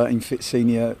 13 fit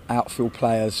senior outfield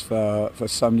players for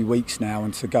so many weeks now,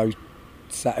 and to go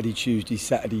Saturday, Tuesday,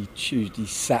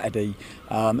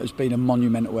 has been a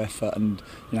monumental effort. And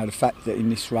the fact that in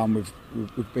this run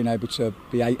we've been able to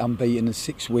be 8 unbeaten and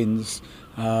 6 wins,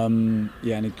 an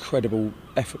incredible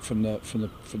effort from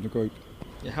the group.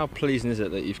 Yeah, how pleasing is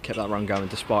it that you've kept that run going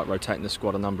despite rotating the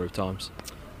squad a number of times?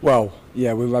 Well,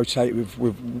 yeah, we rotate with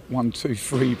 1, 2,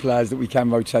 3 players that we can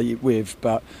rotate it with,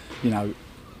 but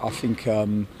I think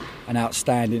an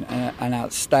outstanding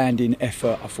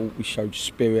effort. I thought we showed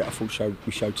spirit. I thought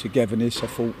we showed togetherness. I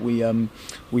thought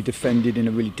we defended in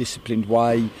a really disciplined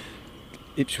way.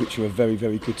 Ipswich are a very,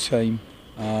 very good team.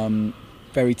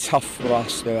 Very tough for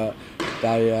us. They're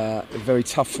very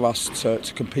tough for us to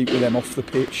compete with them off the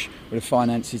pitch with the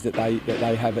finances that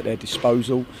they have at their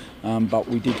disposal. But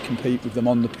we did compete with them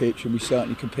on the pitch, and we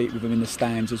certainly compete with them in the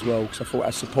stands as well. Because I thought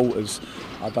our supporters,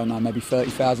 I don't know, maybe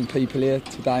 30,000 people here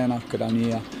today, and I could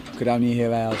only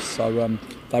hear ours. So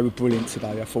they were brilliant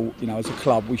today. I thought, as a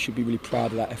club, we should be really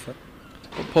proud of that effort.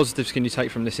 What positives can you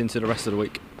take from this into the rest of the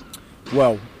week?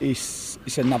 Well, it's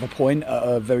another point at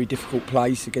a very difficult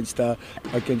place against a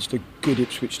good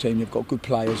Ipswich team. They've got good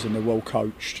players and they're well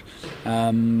coached.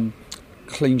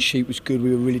 Clean sheet was good.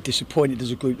 We were really disappointed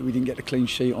as a group that we didn't get the clean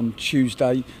sheet on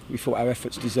Tuesday. We thought our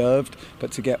efforts deserved,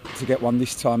 but to get one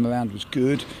this time around was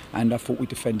good. And I thought we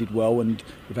defended well, and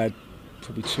we've had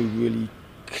probably 2 really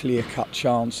clear-cut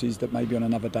chances that maybe on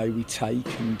another day we take.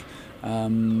 And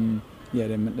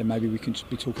then maybe we can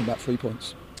be talking about 3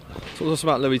 points. Talk to us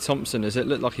about Louis Thompson. Does it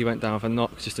look like he went down for a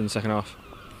knock just in the second half?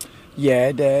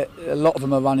 Yeah, a lot of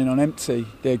them are running on empty.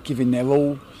 They're giving their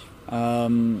all.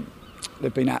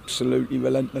 They've been absolutely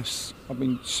relentless. I've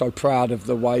been so proud of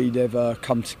the way they've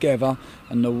come together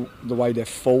and the way they've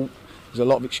fought. There's a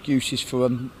lot of excuses for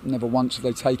them. Never once have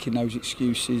they taken those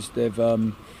excuses.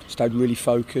 They've stayed really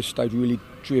focused, stayed really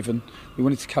driven. We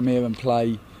wanted to come here and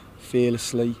play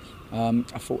fearlessly. I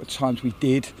thought at times we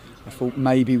did. I thought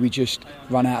maybe we just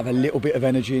run out of a little bit of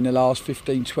energy in the last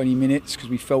 15-20 minutes because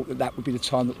we felt that would be the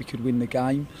time that we could win the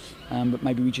game. But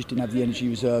maybe we just didn't have the energy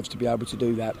reserves to be able to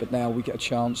do that. But now we get a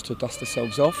chance to dust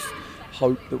ourselves off,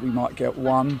 hope that we might get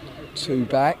 1, 2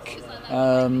 back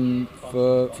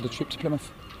for the trip to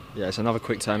Plymouth. Yeah, it's another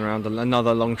quick turnaround,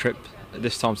 another long trip,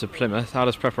 this time to Plymouth. How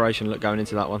does preparation look going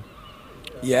into that one?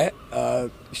 Yeah,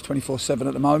 it's 24/7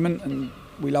 at the moment, and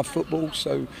we love football,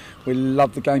 so we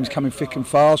love the games coming thick and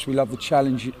fast. We love the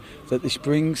challenge that this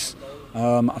brings.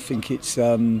 I think it's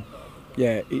a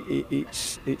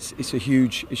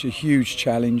huge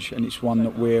challenge, and it's one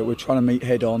that we're trying to meet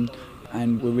head on,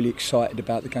 and we're really excited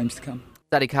about the games to come.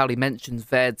 Danny Cowley mentions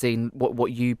there, Dean,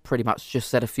 what you pretty much just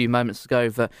said a few moments ago,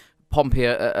 that Pompey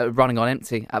are running on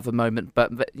empty at the moment,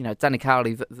 but Danny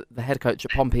Cowley, the head coach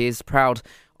at Pompey, is proud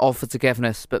of the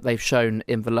togetherness that they've shown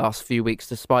in the last few weeks,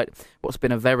 despite what's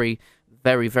been a very,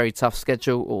 very, very tough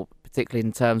schedule, or particularly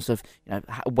in terms of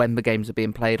when the games are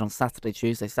being played on Saturday,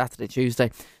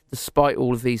 Tuesday. Despite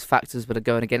all of these factors that are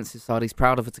going against his side, he's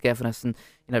proud of the togetherness, and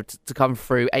to come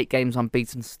through 8 games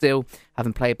unbeaten, still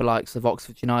having played the likes of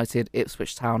Oxford United,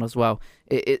 Ipswich Town as well.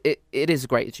 It is a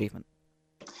great achievement.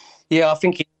 Yeah, I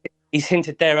think he's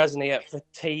hinted there, hasn't he, at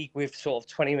fatigue with sort of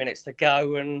 20 minutes to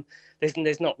go, and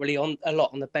there's not really a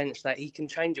lot on the bench that he can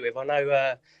change it with. I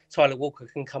know Tyler Walker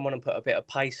can come on and put a bit of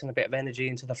pace and a bit of energy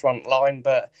into the front line,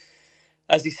 but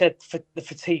as he said, the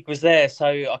fatigue was there, so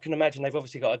I can imagine they've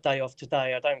obviously got a day off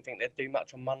today. I don't think they'd do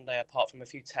much on Monday apart from a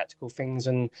few tactical things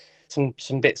and some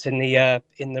bits in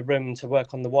the room to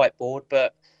work on the whiteboard,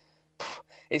 but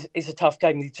it's a tough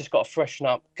game. You've just got to freshen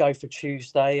up, go for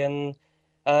Tuesday, and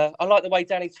I like the way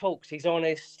Danny talks. He's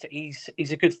honest. He's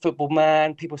a good football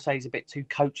man. People say he's a bit too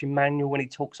coaching manual when he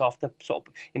talks after sort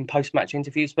of in post-match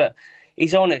interviews, but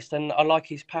he's honest, and I like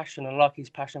his passion. I like his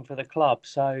passion for the club.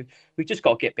 So we've just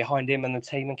got to get behind him and the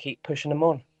team and keep pushing them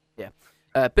on. Yeah.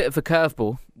 A bit of a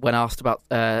curveball when asked about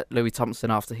Louis Thompson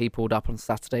after he pulled up on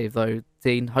Saturday, though,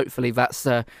 Dean. Hopefully that's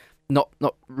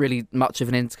not really much of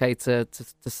an indicator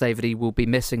to say that he will be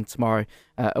missing tomorrow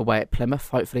away at Plymouth.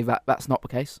 Hopefully that's not the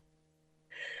case.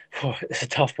 Oh, it's a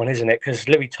tough one, isn't it? Because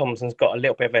Louis Thompson's got a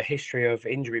little bit of a history of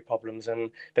injury problems,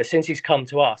 but since he's come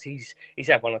to us, he's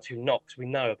had 1 or 2 knocks we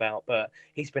know about, but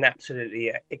he's been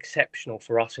absolutely exceptional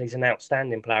for us, and he's an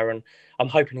outstanding player, and I'm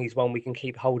hoping he's one we can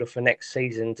keep hold of for next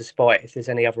season, despite if there's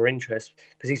any other interest,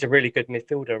 because he's a really good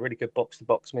midfielder, a really good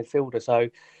box-to-box midfielder. So,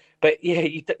 but yeah,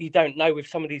 you don't know with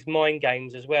some of these mind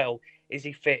games as well. Is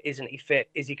he fit? Isn't he fit?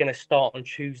 Is he going to start on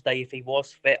Tuesday if he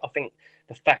was fit? I think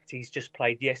the fact he's just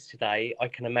played yesterday, I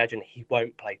can imagine he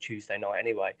won't play Tuesday night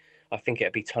anyway. I think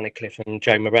it'll be Tunnicliffe and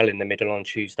Joe Morrell in the middle on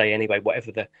Tuesday anyway,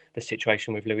 whatever the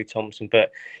situation with Louis Thompson.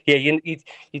 But yeah,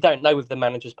 you don't know with the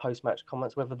manager's post-match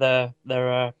comments whether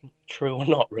they're true or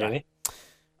not, really.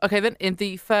 OK then, in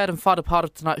the third and final part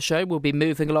of tonight's show, we'll be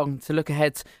moving along to look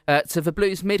ahead to the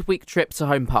Blues' midweek trip to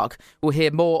Home Park. We'll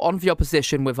hear more on the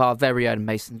opposition with our very own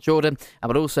Mason Jordan,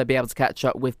 and we'll also be able to catch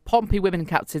up with Pompey Women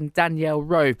captain Danielle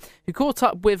Rowe, who caught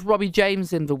up with Robbie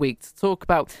James in the week to talk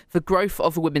about the growth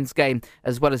of the women's game,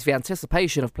 as well as the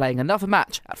anticipation of playing another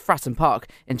match at Fratton Park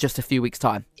in just a few weeks'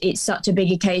 time. It's such a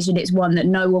big occasion. It's one that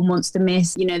no one wants to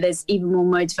miss. You know, there's even more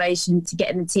motivation to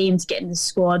get in the team, to get in the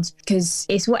squad, because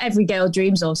it's what every girl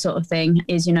dreams of, sort of thing,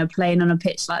 is, you know, playing on a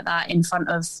pitch like that in front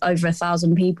of over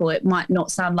 1,000 people. It might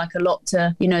not sound like a lot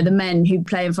to, you know, the men who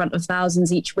play in front of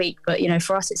thousands each week, but, you know,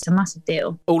 for us it's a massive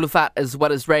deal. All of that, as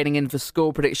well as reining in for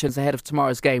score predictions ahead of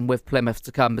tomorrow's game with Plymouth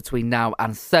to come between now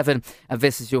and 7. And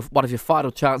this is one of your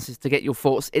final chances to get your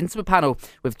thoughts into the panel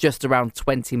with just around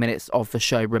 20 minutes of the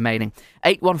show remaining.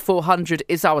 81400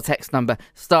 is our text number.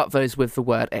 Start those with the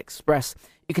word Express.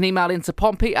 You can email into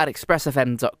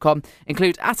pompey@expressfm.com,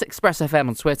 include @expressfm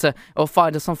on Twitter, or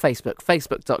find us on Facebook,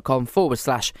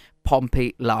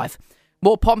 facebook.com/Pompey Live.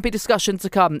 More Pompey discussion to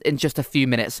come in just a few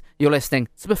minutes. You're listening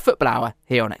to the Football Hour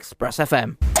here on Express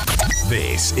FM.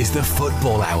 This is the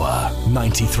Football Hour,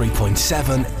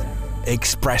 93.7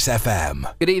 Express FM.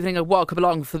 Good evening and welcome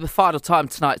along for the final time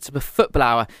tonight to the Football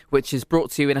Hour, which is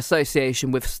brought to you in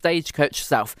association with Stagecoach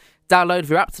South. Download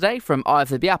your app today from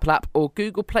either the Apple app or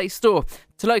Google Play Store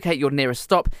to locate your nearest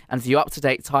stop and view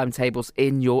up-to-date timetables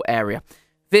in your area.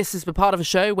 This is the part of the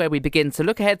show where we begin to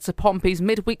look ahead to Pompey's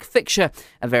midweek fixture,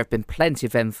 and there have been plenty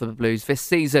of them for the Blues this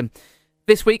season.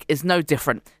 This week is no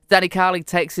different. Danny Cowley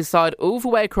takes his side all the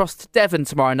way across to Devon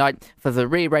tomorrow night for the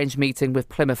rearranged meeting with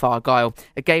Plymouth Argyle,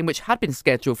 a game which had been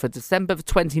scheduled for December the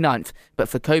 29th, but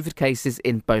for COVID cases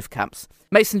in both camps.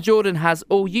 Mason Jordan has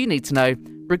all you need to know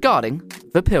regarding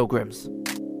the Pilgrims.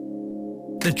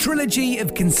 The trilogy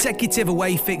of consecutive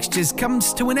away fixtures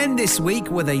comes to an end this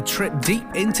week with a trip deep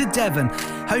into Devon.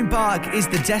 Home Park is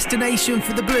the destination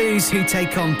for the Blues, who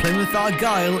take on Plymouth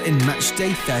Argyle in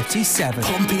matchday 37.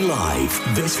 Pompey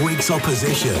Live, this week's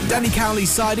opposition. Danny Cowley's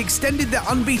side extended their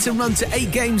unbeaten run to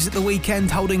 8 games at the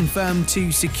weekend, holding firm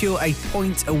to secure a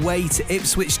point away to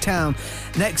Ipswich Town.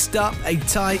 Next up, a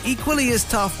tie equally as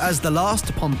tough as the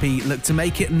last. Pompey look to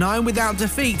make it 9 without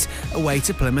defeat away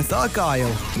to Plymouth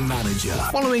Argyle. Manager.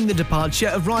 Following the departure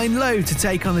of Ryan Lowe to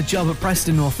take on the job at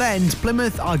Preston North End,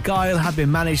 Plymouth Argyle have been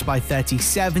managed by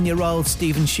 37-year-old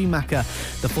Stephen Schumacher.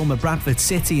 The former Bradford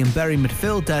City and Bury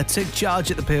midfielder took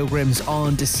charge at the Pilgrims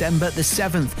on December the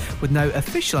 7th, with no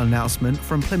official announcement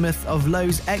from Plymouth of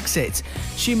Lowe's exit.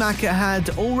 Schumacher had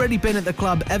already been at the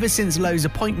club ever since Lowe's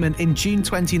appointment in June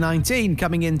 2019,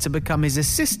 coming in to become his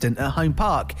assistant at Home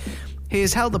Park. He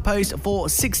has held the post for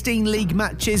 16 league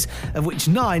matches, of which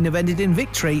 9 have ended in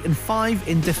victory and 5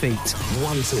 in defeat.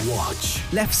 One to watch.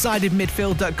 Left-sided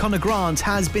midfielder Connor Grant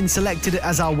has been selected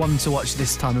as our one to watch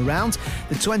this time around.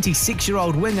 The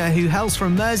 26-year-old winger, who hails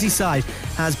from Merseyside,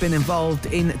 has been involved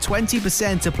in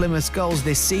 20% of Plymouth's goals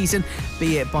this season,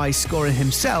 be it by scoring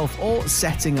himself or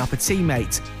setting up a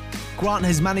teammate. Grant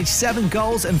has managed 7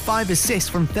 goals and 5 assists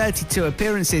from 32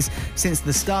 appearances since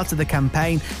the start of the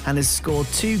campaign and has scored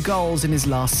 2 goals in his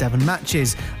last 7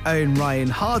 matches. Owen Ryan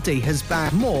Hardy has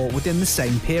bagged more within the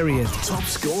same period. Top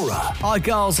scorer.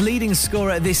 Argyle's leading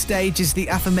scorer at this stage is the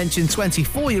aforementioned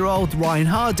 24-year-old Ryan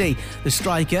Hardy. The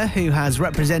striker, who has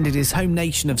represented his home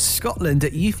nation of Scotland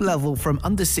at youth level from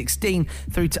under 16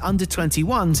 through to under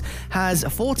 21s, has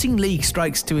 14 league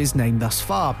strikes to his name thus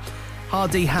far.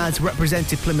 Hardy has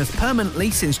represented Plymouth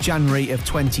permanently since January of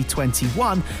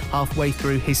 2021, halfway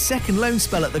through his second loan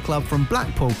spell at the club from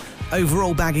Blackpool,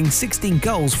 overall bagging 16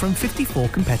 goals from 54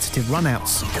 competitive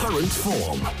runouts. Current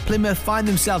form. Plymouth find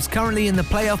themselves currently in the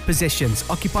playoff positions,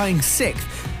 occupying 6th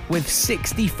with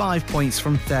 65 points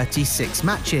from 36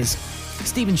 matches.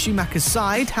 Stephen Schumacher's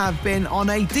side have been on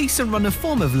a decent run of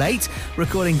form of late,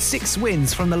 recording 6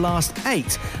 wins from the last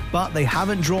 8, but they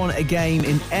haven't drawn a game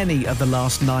in any of the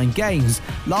last 9 games,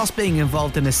 last being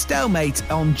involved in a stalemate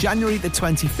on January the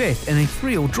 25th in a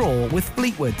 3-3 draw with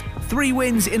Fleetwood. 3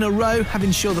 wins in a row have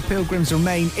ensured the Pilgrims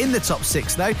remain in the top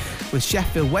 6 though, with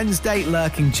Sheffield Wednesday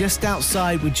lurking just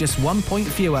outside with just 1 point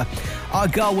fewer.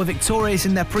 Argyle were victorious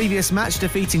in their previous match,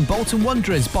 defeating Bolton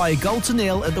Wanderers by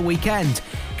 1-0 at the weekend.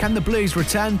 Can the Blues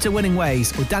return to winning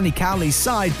ways? Will Danny Cowley's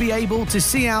side be able to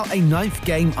see out a 9th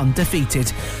game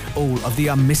undefeated? All of the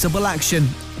unmissable action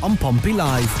on Pompey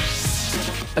Live.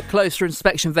 A closer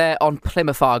inspection there on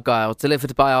Plymouth Argyle,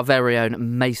 delivered by our very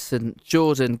own Mason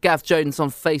Jordan. Gav Jones on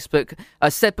Facebook. I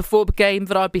said before the game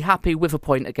that I'd be happy with a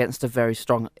point against a very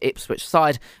strong Ipswich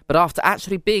side, but after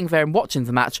actually being there and watching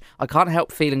the match, I can't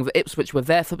help feeling that Ipswich were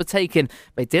there for the taking.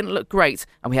 They didn't look great,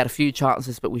 and we had a few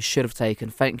chances, but we should have taken.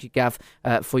 Thank you, Gav,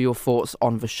 for your thoughts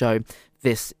on the show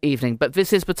this evening. But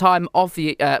this is the time of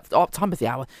the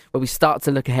hour where we start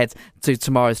to look ahead to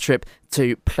tomorrow's trip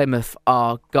to Plymouth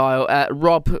Argyle.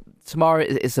 Rob, tomorrow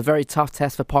is a very tough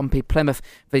test for Pompey. Plymouth,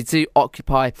 they do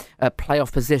occupy a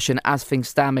playoff position as things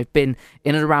stand. They've been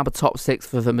in and around the top six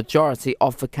for the majority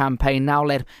of the campaign, now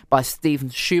led by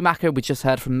Stephen Schumacher. We just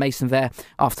heard from Mason there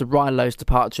after Ryan Lowe's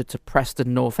departure to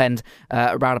Preston North End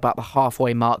around about the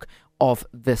halfway mark of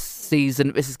the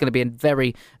season. This is going to be a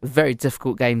very, very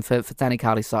difficult game for Danny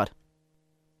Cowley's side.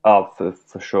 Oh,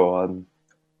 for sure.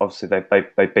 Obviously,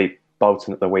 they beat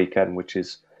Bolton at the weekend, which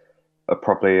is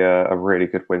probably a really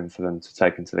good win for them to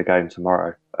take into the game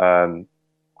tomorrow.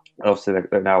 Obviously,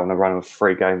 they're now on a run of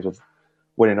 3 games of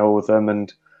winning all of them,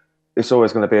 and it's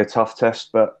always going to be a tough test.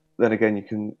 But then again, you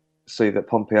can see that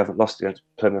Pompey haven't lost against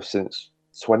Plymouth since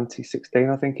 2016,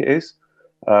 I think it is.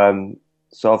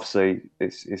 So obviously,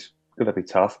 it's going to be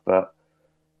tough, but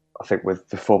I think with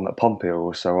the form that Pompey are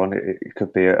also on, it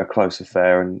could be a close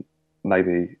affair, and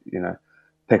maybe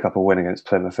pick up a win against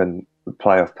Plymouth, and the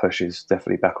playoff push is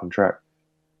definitely back on track.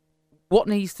 What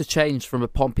needs to change from a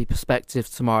Pompey perspective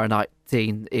tomorrow night,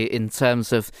 Dean, in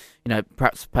terms of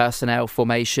perhaps personnel,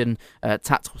 formation,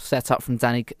 tactical setup from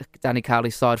Danny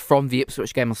Cowley's side from the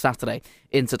Ipswich game on Saturday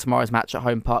into tomorrow's match at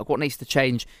Home Park? What needs to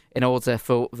change in order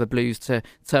for the Blues to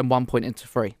turn 1 point into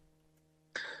 3?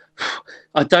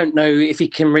 I don't know if he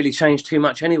can really change too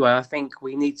much anyway. I think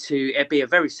we need to... It'd be a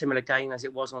very similar game as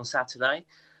it was on Saturday.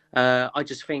 I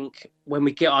just think when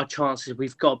we get our chances,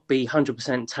 we've got to be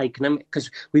 100% taking them,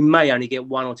 because we may only get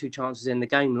 1 or 2 chances in the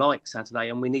game like Saturday,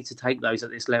 and we need to take those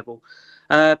at this level.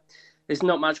 There's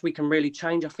not much we can really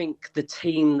change. I think the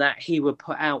team that he would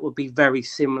put out would be very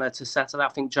similar to Saturday. I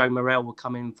think Joe Morrell will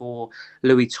come in for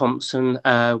Louis Thompson,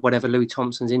 whatever Louis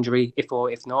Thompson's injury,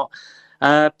 if not.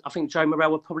 I think Joe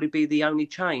Morrell would probably be the only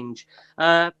change.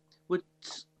 Would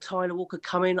Tyler Walker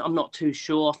come in? I'm not too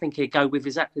sure. I think he'd go with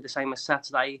exactly the same as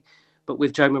Saturday, but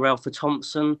with Joe Morrell for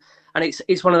Thompson. And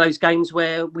it's one of those games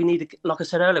where we need, like I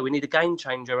said earlier, we need a game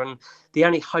changer. And the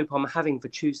only hope I'm having for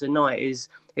Tuesday night is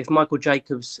if Michael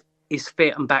Jacobs is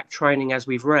fit and back training as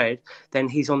we've read, then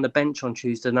he's on the bench on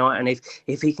Tuesday night. And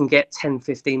if he can get 10,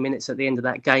 15 minutes at the end of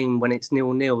that game when it's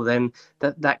 0-0, then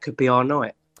that could be our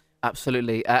night.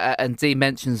 Absolutely. And Dee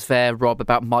mentions there, Rob,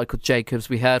 about Michael Jacobs.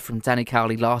 We heard from Danny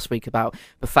Cowley last week about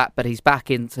the fact that he's back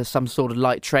into some sort of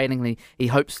light training. And he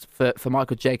hopes for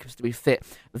Michael Jacobs to be fit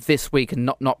this week and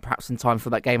not perhaps in time for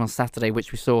that game on Saturday,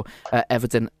 which we saw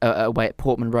Everton away at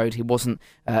Portman Road. He wasn't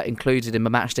included in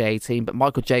the matchday 18, but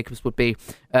Michael Jacobs would be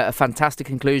a fantastic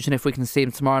inclusion if we can see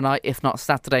him tomorrow night, if not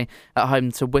Saturday at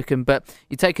home to Wycombe. But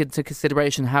you take into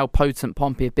consideration how potent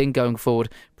Pompey have been going forward.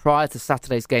 Prior to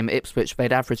Saturday's game at Ipswich,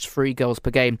 they'd averaged 3 goals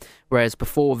per game, whereas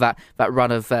before that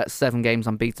run of 7 games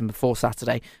unbeaten before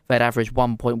Saturday, they'd averaged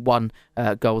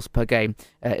 1.1 goals per game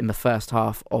in the first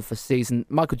half of the season.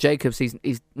 Michael Jacobs,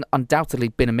 he's undoubtedly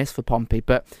been a miss for Pompey,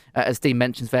 but as Dean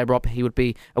mentions there, Rob, he would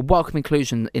be a welcome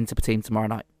inclusion into the team tomorrow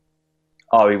night.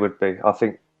 Oh, he would be. I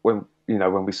think when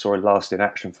we saw him last in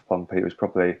action for Pompey, it was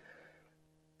probably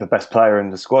the best player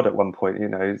in the squad at one point.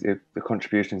 The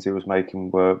contributions he was making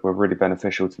were really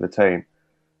beneficial to the team.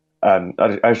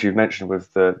 As you mentioned with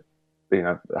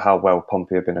how well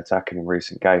Pompey have been attacking in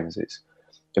recent games, it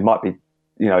might be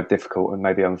difficult and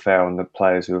maybe unfair on the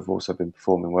players who have also been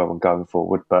performing well and going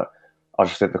forward. But I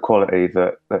just think the quality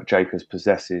that Jacobs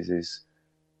possesses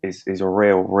is a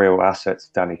real asset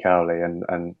to Danny Cowley,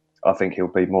 and I think he'll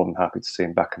be more than happy to see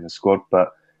him back in the squad.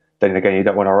 But then again, you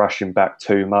don't want to rush him back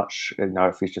too much.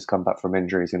 If he's just come back from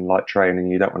injuries in light training,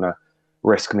 you don't want to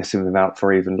risk missing him out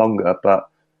for even longer. But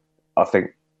I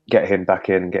think get him back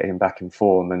in and get him back in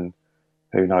form, and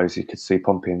who knows, you could see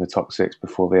Pompey in the top 6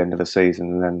 before the end of the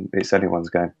season, and then it's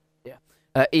anyone's game.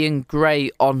 Ian Gray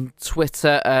on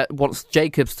Twitter wants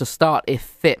Jacobs to start, if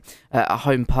fit, at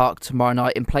Home Park tomorrow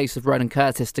night in place of Ronan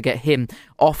Curtis to get him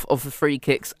off of the free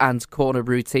kicks and corner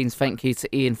routines. Thank you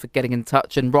to Ian for getting in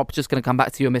touch. And Rob, just going to come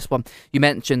back to you on this one. You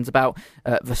mentioned about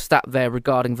the stat there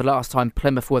regarding the last time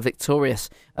Plymouth were victorious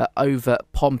over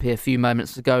Pompey a few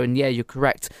moments ago. And yeah, you're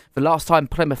correct. The last time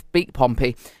Plymouth beat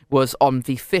Pompey was on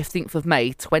the 15th of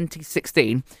May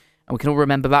 2016. And we can all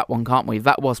remember that one, can't we?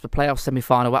 That was the playoff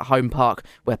semi-final at Home Park,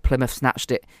 where Plymouth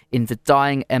snatched it in the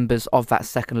dying embers of that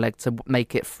second leg to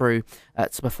make it through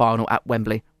to the final at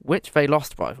Wembley, which they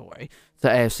lost, by the way, to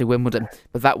AFC Wimbledon.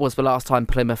 But that was the last time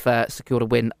Plymouth secured a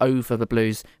win over the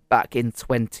Blues back in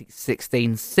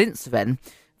 2016. Since then,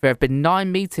 there have been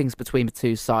 9 meetings between the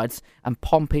two sides, and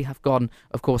Pompey have gone,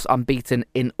 of course, unbeaten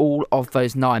in all of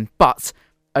those 9, but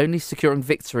only securing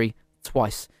victory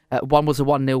twice. One was a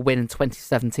 1-0 win in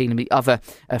 2017 and the other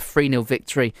a 3-0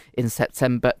 victory in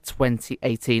September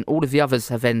 2018. All of the others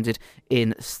have ended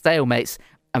in stalemates,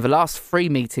 and the last 3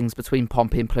 meetings between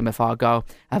Pompey and Plymouth Argyle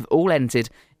have all ended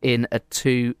in a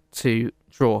 2-2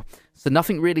 draw. So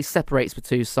nothing really separates the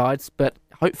two sides, but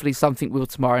hopefully something will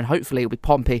tomorrow, and hopefully it'll be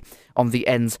Pompey on the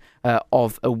end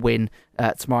of a win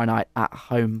tomorrow night at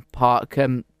Home Park.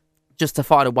 Just a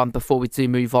final one before we do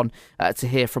move on to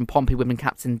hear from Pompey Women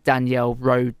captain Danielle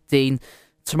Rowe. Dean,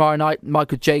 tomorrow night,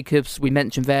 Michael Jacobs, we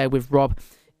mentioned there with Rob,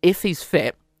 if he's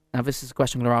fit, now this is a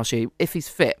question I'm going to ask you, if he's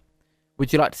fit,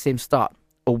 would you like to see him start,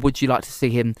 or would you like to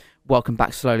see him welcome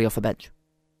back slowly off the bench?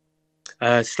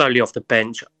 Slowly off the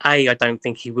bench. I don't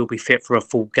think he will be fit for a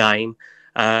full game.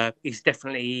 He's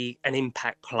definitely an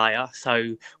impact player,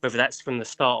 so whether that's from the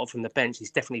start or from the bench,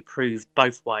 he's definitely proved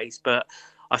both ways, but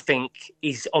I think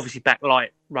he's obviously back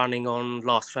light running on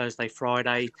last Thursday,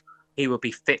 Friday. He will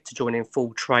be fit to join in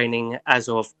full training as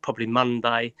of probably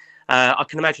Monday. I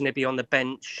can imagine he'll be on the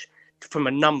bench from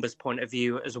a numbers point of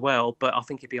view as well, but I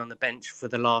think he'll be on the bench for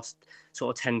the last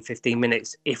sort of 10, 15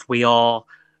 minutes if we are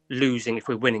losing. If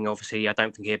we're winning, obviously, I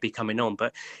don't think he'll be coming on,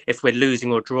 but if we're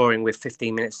losing or drawing with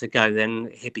 15 minutes to go, then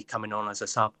he'll be coming on as a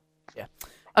sub. Yeah.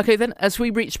 Okay then, as we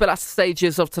reach the last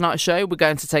stages of tonight's show, we're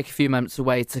going to take a few moments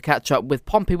away to catch up with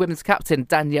Pompey Women's captain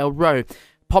Danielle Rowe.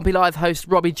 Pompey Live host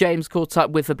Robbie James caught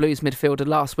up with the Blues midfielder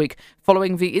last week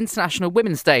following the International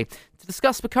Women's Day to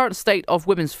discuss the current state of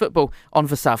women's football on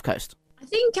the South Coast. I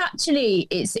think actually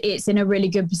it's in a really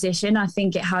good position. I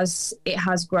think it has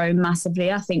grown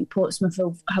massively. I think Portsmouth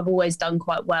have always done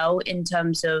quite well in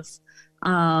terms of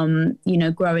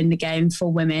growing the game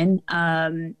for women.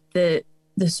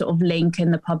 The sort of link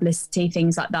and the publicity,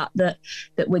 things like that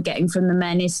we're getting from the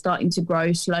men is starting to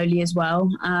grow slowly as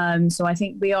well. So I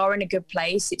think we are in a good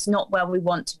place. It's not where we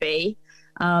want to be.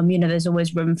 There's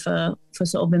always room for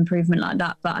sort of improvement like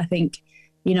that. But I think,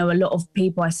 a lot of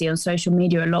people I see on social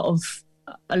media, a lot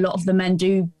of the men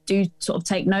do sort of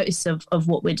take notice of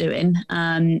what we're doing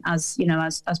as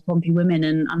Pompey Women.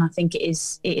 And I think it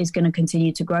is going to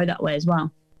continue to grow that way as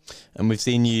well. And we've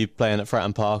seen you playing at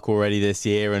Fratton Park already this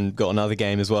year and got another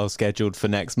game as well scheduled for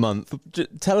next month.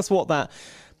 Tell us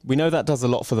we know that does a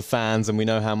lot for the fans, and we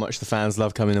know how much the fans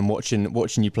love coming and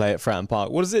watching you play at Fratton Park.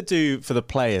 What does it do for the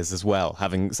players as well,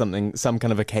 having some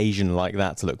kind of occasion like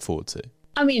that to look forward to?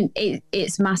 I mean,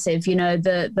 it's massive.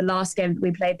 The last game that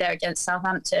we played there against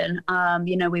Southampton,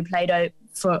 we played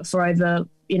for over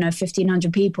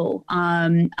 1,500 people.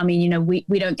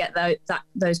 We don't get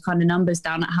those kind of numbers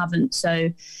down at Havant, so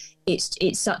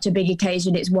it's such a big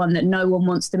occasion. It's one that no one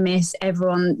wants to miss.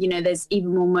 Everyone, there's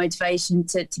even more motivation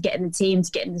to get in the team,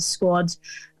 to get in the squad,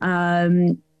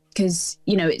 because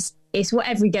it's what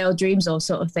every girl dreams of,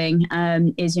 sort of thing,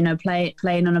 is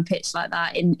playing on a pitch like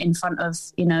that in front of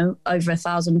over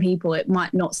 1,000 people. It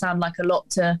might not sound like a lot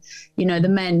to the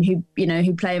men who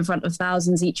play in front of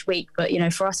thousands each week, but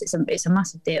for us it's a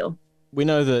massive deal. We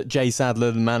know that Jay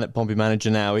Sadler, the man at Pompey manager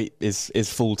now,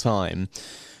 is full time.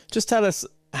 Just tell us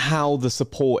how the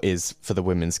support is for the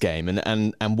women's game,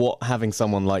 and what having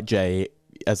someone like Jay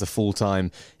as a full-time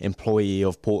employee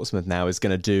of Portsmouth now is going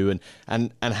to do,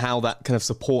 and how that kind of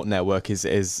support network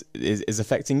is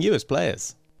affecting you as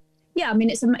players. Yeah, I mean,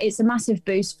 it's a massive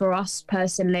boost for us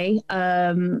personally.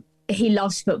 He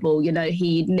loves football,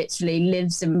 he literally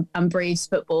lives and breathes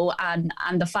football, and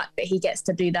the fact that he gets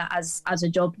to do that as a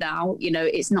job now,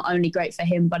 it's not only great for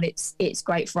him, but it's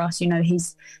great for us.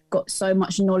 He's got so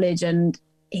much knowledge, and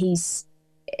he's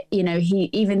he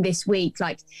even this week,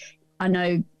 like, I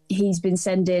know he's been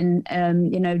sending,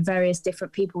 various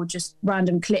different people just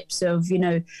random clips of,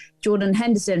 Jordan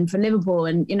Henderson for Liverpool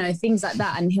and, things like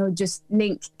that. And he'll just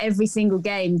link every single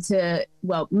game to,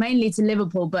 well, mainly to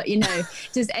Liverpool, but,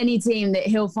 just any team that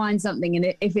he'll find something.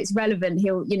 And if it's relevant,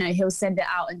 he'll send it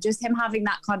out. And just him having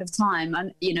that kind of time.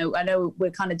 And, I know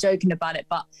we're kind of joking about it,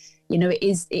 but,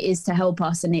 it is to help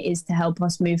us, and it is to help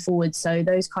us move forward. So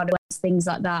those kind of things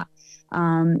like that,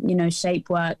 shape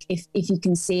work, if you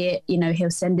can see it, he'll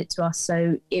send it to us.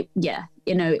 So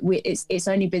it's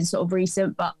only been sort of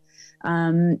recent, but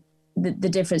the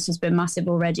difference has been massive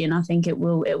already, and I think it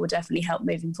will definitely help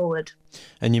moving forward.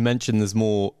 And you mentioned there's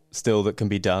more still that can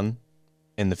be done.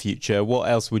 in the future? What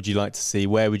else would you like to see?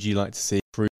 Where would you like to see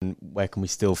improvement? Where can we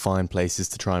still find places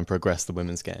to try and progress the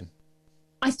women's game?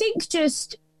 I think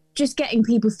just getting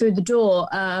people through the door.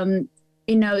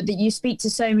 That you speak to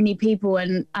so many people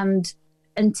and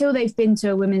until they've been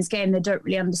to a women's game, they don't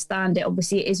really understand it.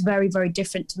 Obviously, it is very, very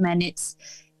different to men.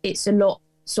 It's a lot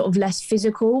sort of less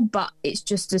physical, but it's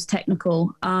just as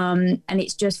technical. And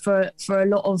it's just for a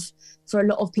lot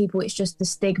of people, it's just the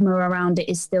stigma around it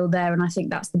is still there. And I think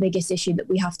that's the biggest issue that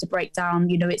we have to break down.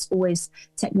 It's always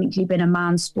technically been a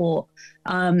man's sport.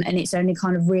 And it's only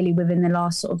kind of really within the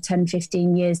last sort of 10,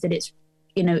 15 years that it's,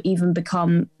 even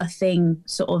become a thing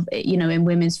sort of, in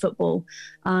women's football.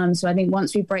 So I think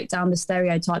once we break down the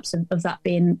stereotypes of that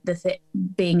being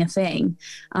being a thing,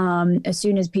 as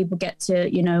soon as people get to,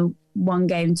 1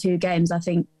 game, 2 games, I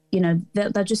think,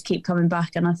 they'll just keep coming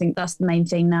back. And I think that's the main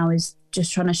thing now, is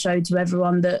just trying to show to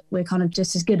everyone that we're kind of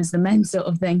just as good as the men sort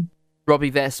of thing. Robbie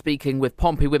there speaking with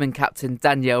Pompey Women captain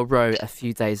Danielle Rowe a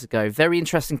few days ago. Very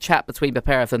interesting chat between the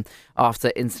pair of them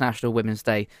after International Women's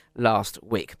Day last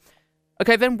week.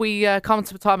 Okay, then we come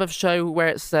to the time of the show where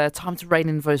it's time to rein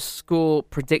in those score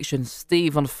predictions.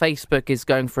 Steve on Facebook is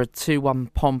going for a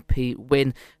 2-1 Pompey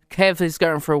win. Kev is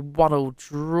going for a 1-1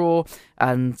 draw,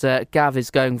 and Gav is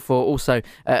going for also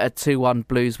a 2-1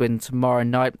 Blues win tomorrow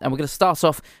night. And we're going to start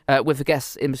off with the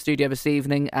guests in the studio this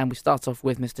evening, and we start off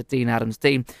with Mr. Dean Adams.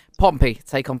 Dean, Pompey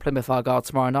take on Plymouth Argyle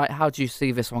tomorrow night. How do you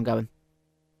see this one going?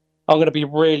 I'm going to be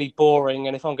really boring,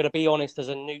 and if I'm going to be honest, as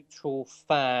a neutral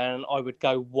fan, I would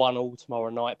go 1-1 tomorrow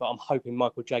night, but I'm hoping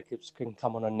Michael Jacobs can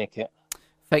come on and nick it.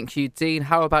 Thank you, Dean.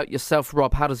 How about yourself,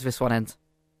 Rob? How does this one end?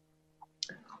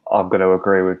 I'm going to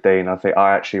agree with Dean. I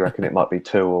actually reckon it might be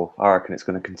 2-2. I reckon it's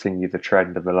going to continue the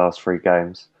trend of the last 3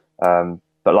 games. But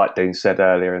like Dean said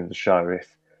earlier in the show,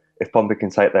 if Pompey can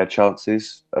take their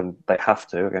chances, and they have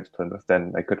to against Plymouth,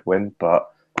 then they could win. But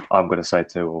I'm going to say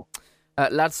 2-2.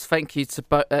 Lads, thank you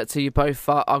to you both.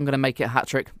 I'm going to make it a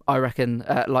hat-trick. I reckon,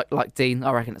 like Dean,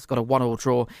 I reckon it's got a 1-1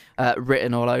 draw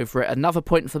written all over it. Another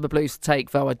point for the Blues to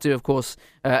take, though I do, of course,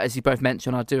 as you both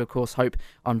mentioned, I do, of course, hope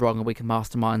I'm wrong and we can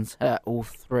mastermind all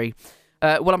 3.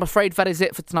 Well, I'm afraid that is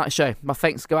it for tonight's show. My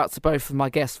thanks go out to both of my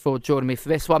guests for joining me for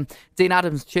this one. Dean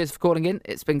Adams, cheers for calling in.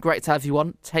 It's been great to have you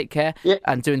on. Take care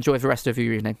and do enjoy the rest of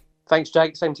your evening. Thanks,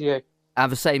 Jake. Same to you. And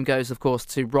the same goes, of course,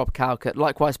 to Rob Calcutt.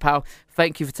 Likewise, pal,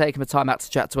 thank you for taking the time out to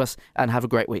chat to us and have a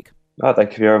great week.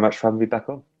 Thank you very much for having me back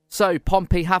on. So,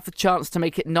 Pompey have the chance to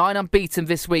make it 9 unbeaten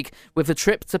this week with a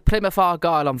trip to Plymouth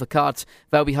Argyle on the cards.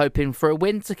 They'll be hoping for a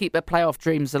win to keep their playoff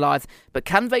dreams alive. But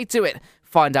can they do it?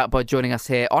 Find out by joining us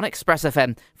here on Express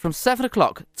FM from 7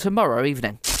 o'clock tomorrow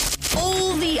evening.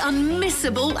 All the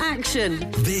unmissable action.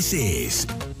 This is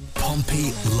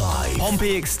Pompey Live.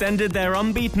 Pompey extended their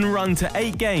unbeaten run to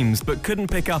 8 games but couldn't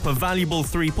pick up a valuable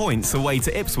 3 points away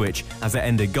to Ipswich as it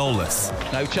ended goalless.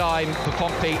 No time for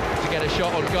Pompey to get a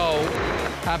shot on goal,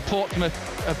 and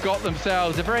Portsmouth have got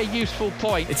themselves a very useful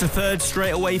point. It's a 3rd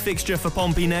straight away fixture for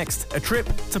Pompey next, a trip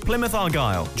to Plymouth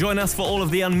Argyle. Join us for all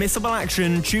of the unmissable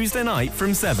action Tuesday night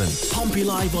from 7. Pompey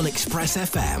Live on Express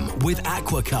FM with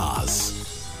Aqua Cars.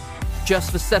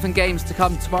 Just for 7 games to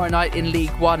come tomorrow night in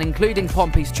League One, including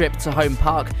Pompey's trip to Home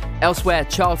Park. Elsewhere,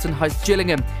 Charlton host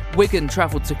Gillingham, Wigan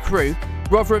travel to Crewe,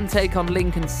 Rotherham take on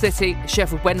Lincoln City,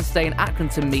 Sheffield Wednesday and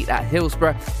Accrington meet at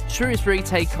Hillsborough, Shrewsbury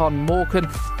take on Morecambe,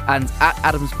 and at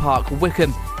Adams Park,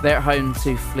 Wickham, they're at home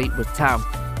to Fleetwood Town.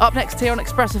 Up next here on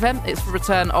Express FM, it's the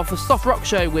return of the Soft Rock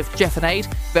Show with Jeff and Aid.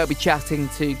 They'll be chatting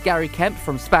to Gary Kemp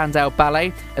from Spandau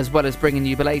Ballet, as well as bringing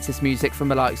you the latest music from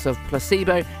the likes of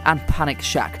Placebo and Panic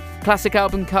Shack. Classic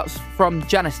album cuts from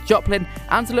Janis Joplin,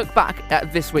 and to look back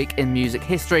at this week in music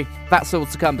history. That's all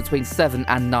to come between 7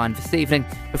 and 9 this evening,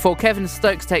 before Kevin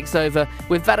Stokes takes over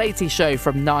with That 80 Show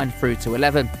from 9 through to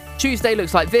 11. Tuesday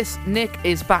looks like this. Nick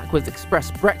is back with Express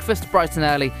Breakfast bright and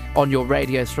early on your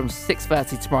radios from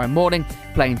 6:30 tomorrow morning,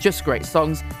 playing just great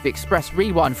songs, the Express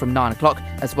Rewind from 9 o'clock,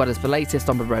 as well as the latest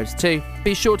on the roads too.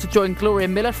 Be sure to join Gloria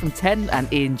Miller from 10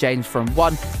 and Ian James from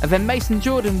 1, and then Mason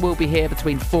Jordan will be here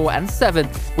between 4 and 7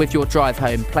 with your drive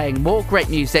home, playing more great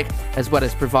music, as well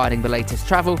as providing the latest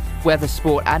travel, weather,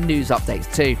 sport and news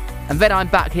updates too. And then I'm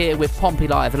back here with Pompey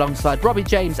Live alongside Robbie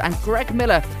James and Greg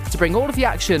Miller to bring all of the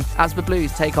action as the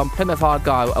Blues take on Plymouth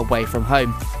Argyle away from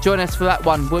home. Join us for that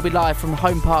one. We'll be live from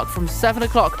Home Park from 7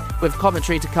 o'clock with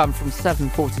commentary to come from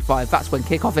 7:45. That's when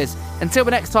kickoff is. Until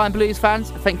the next time, Blues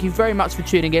fans, thank you very much for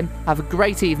tuning in. Have a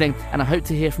great evening and I hope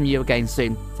to hear from you again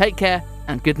soon. Take care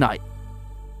and good night.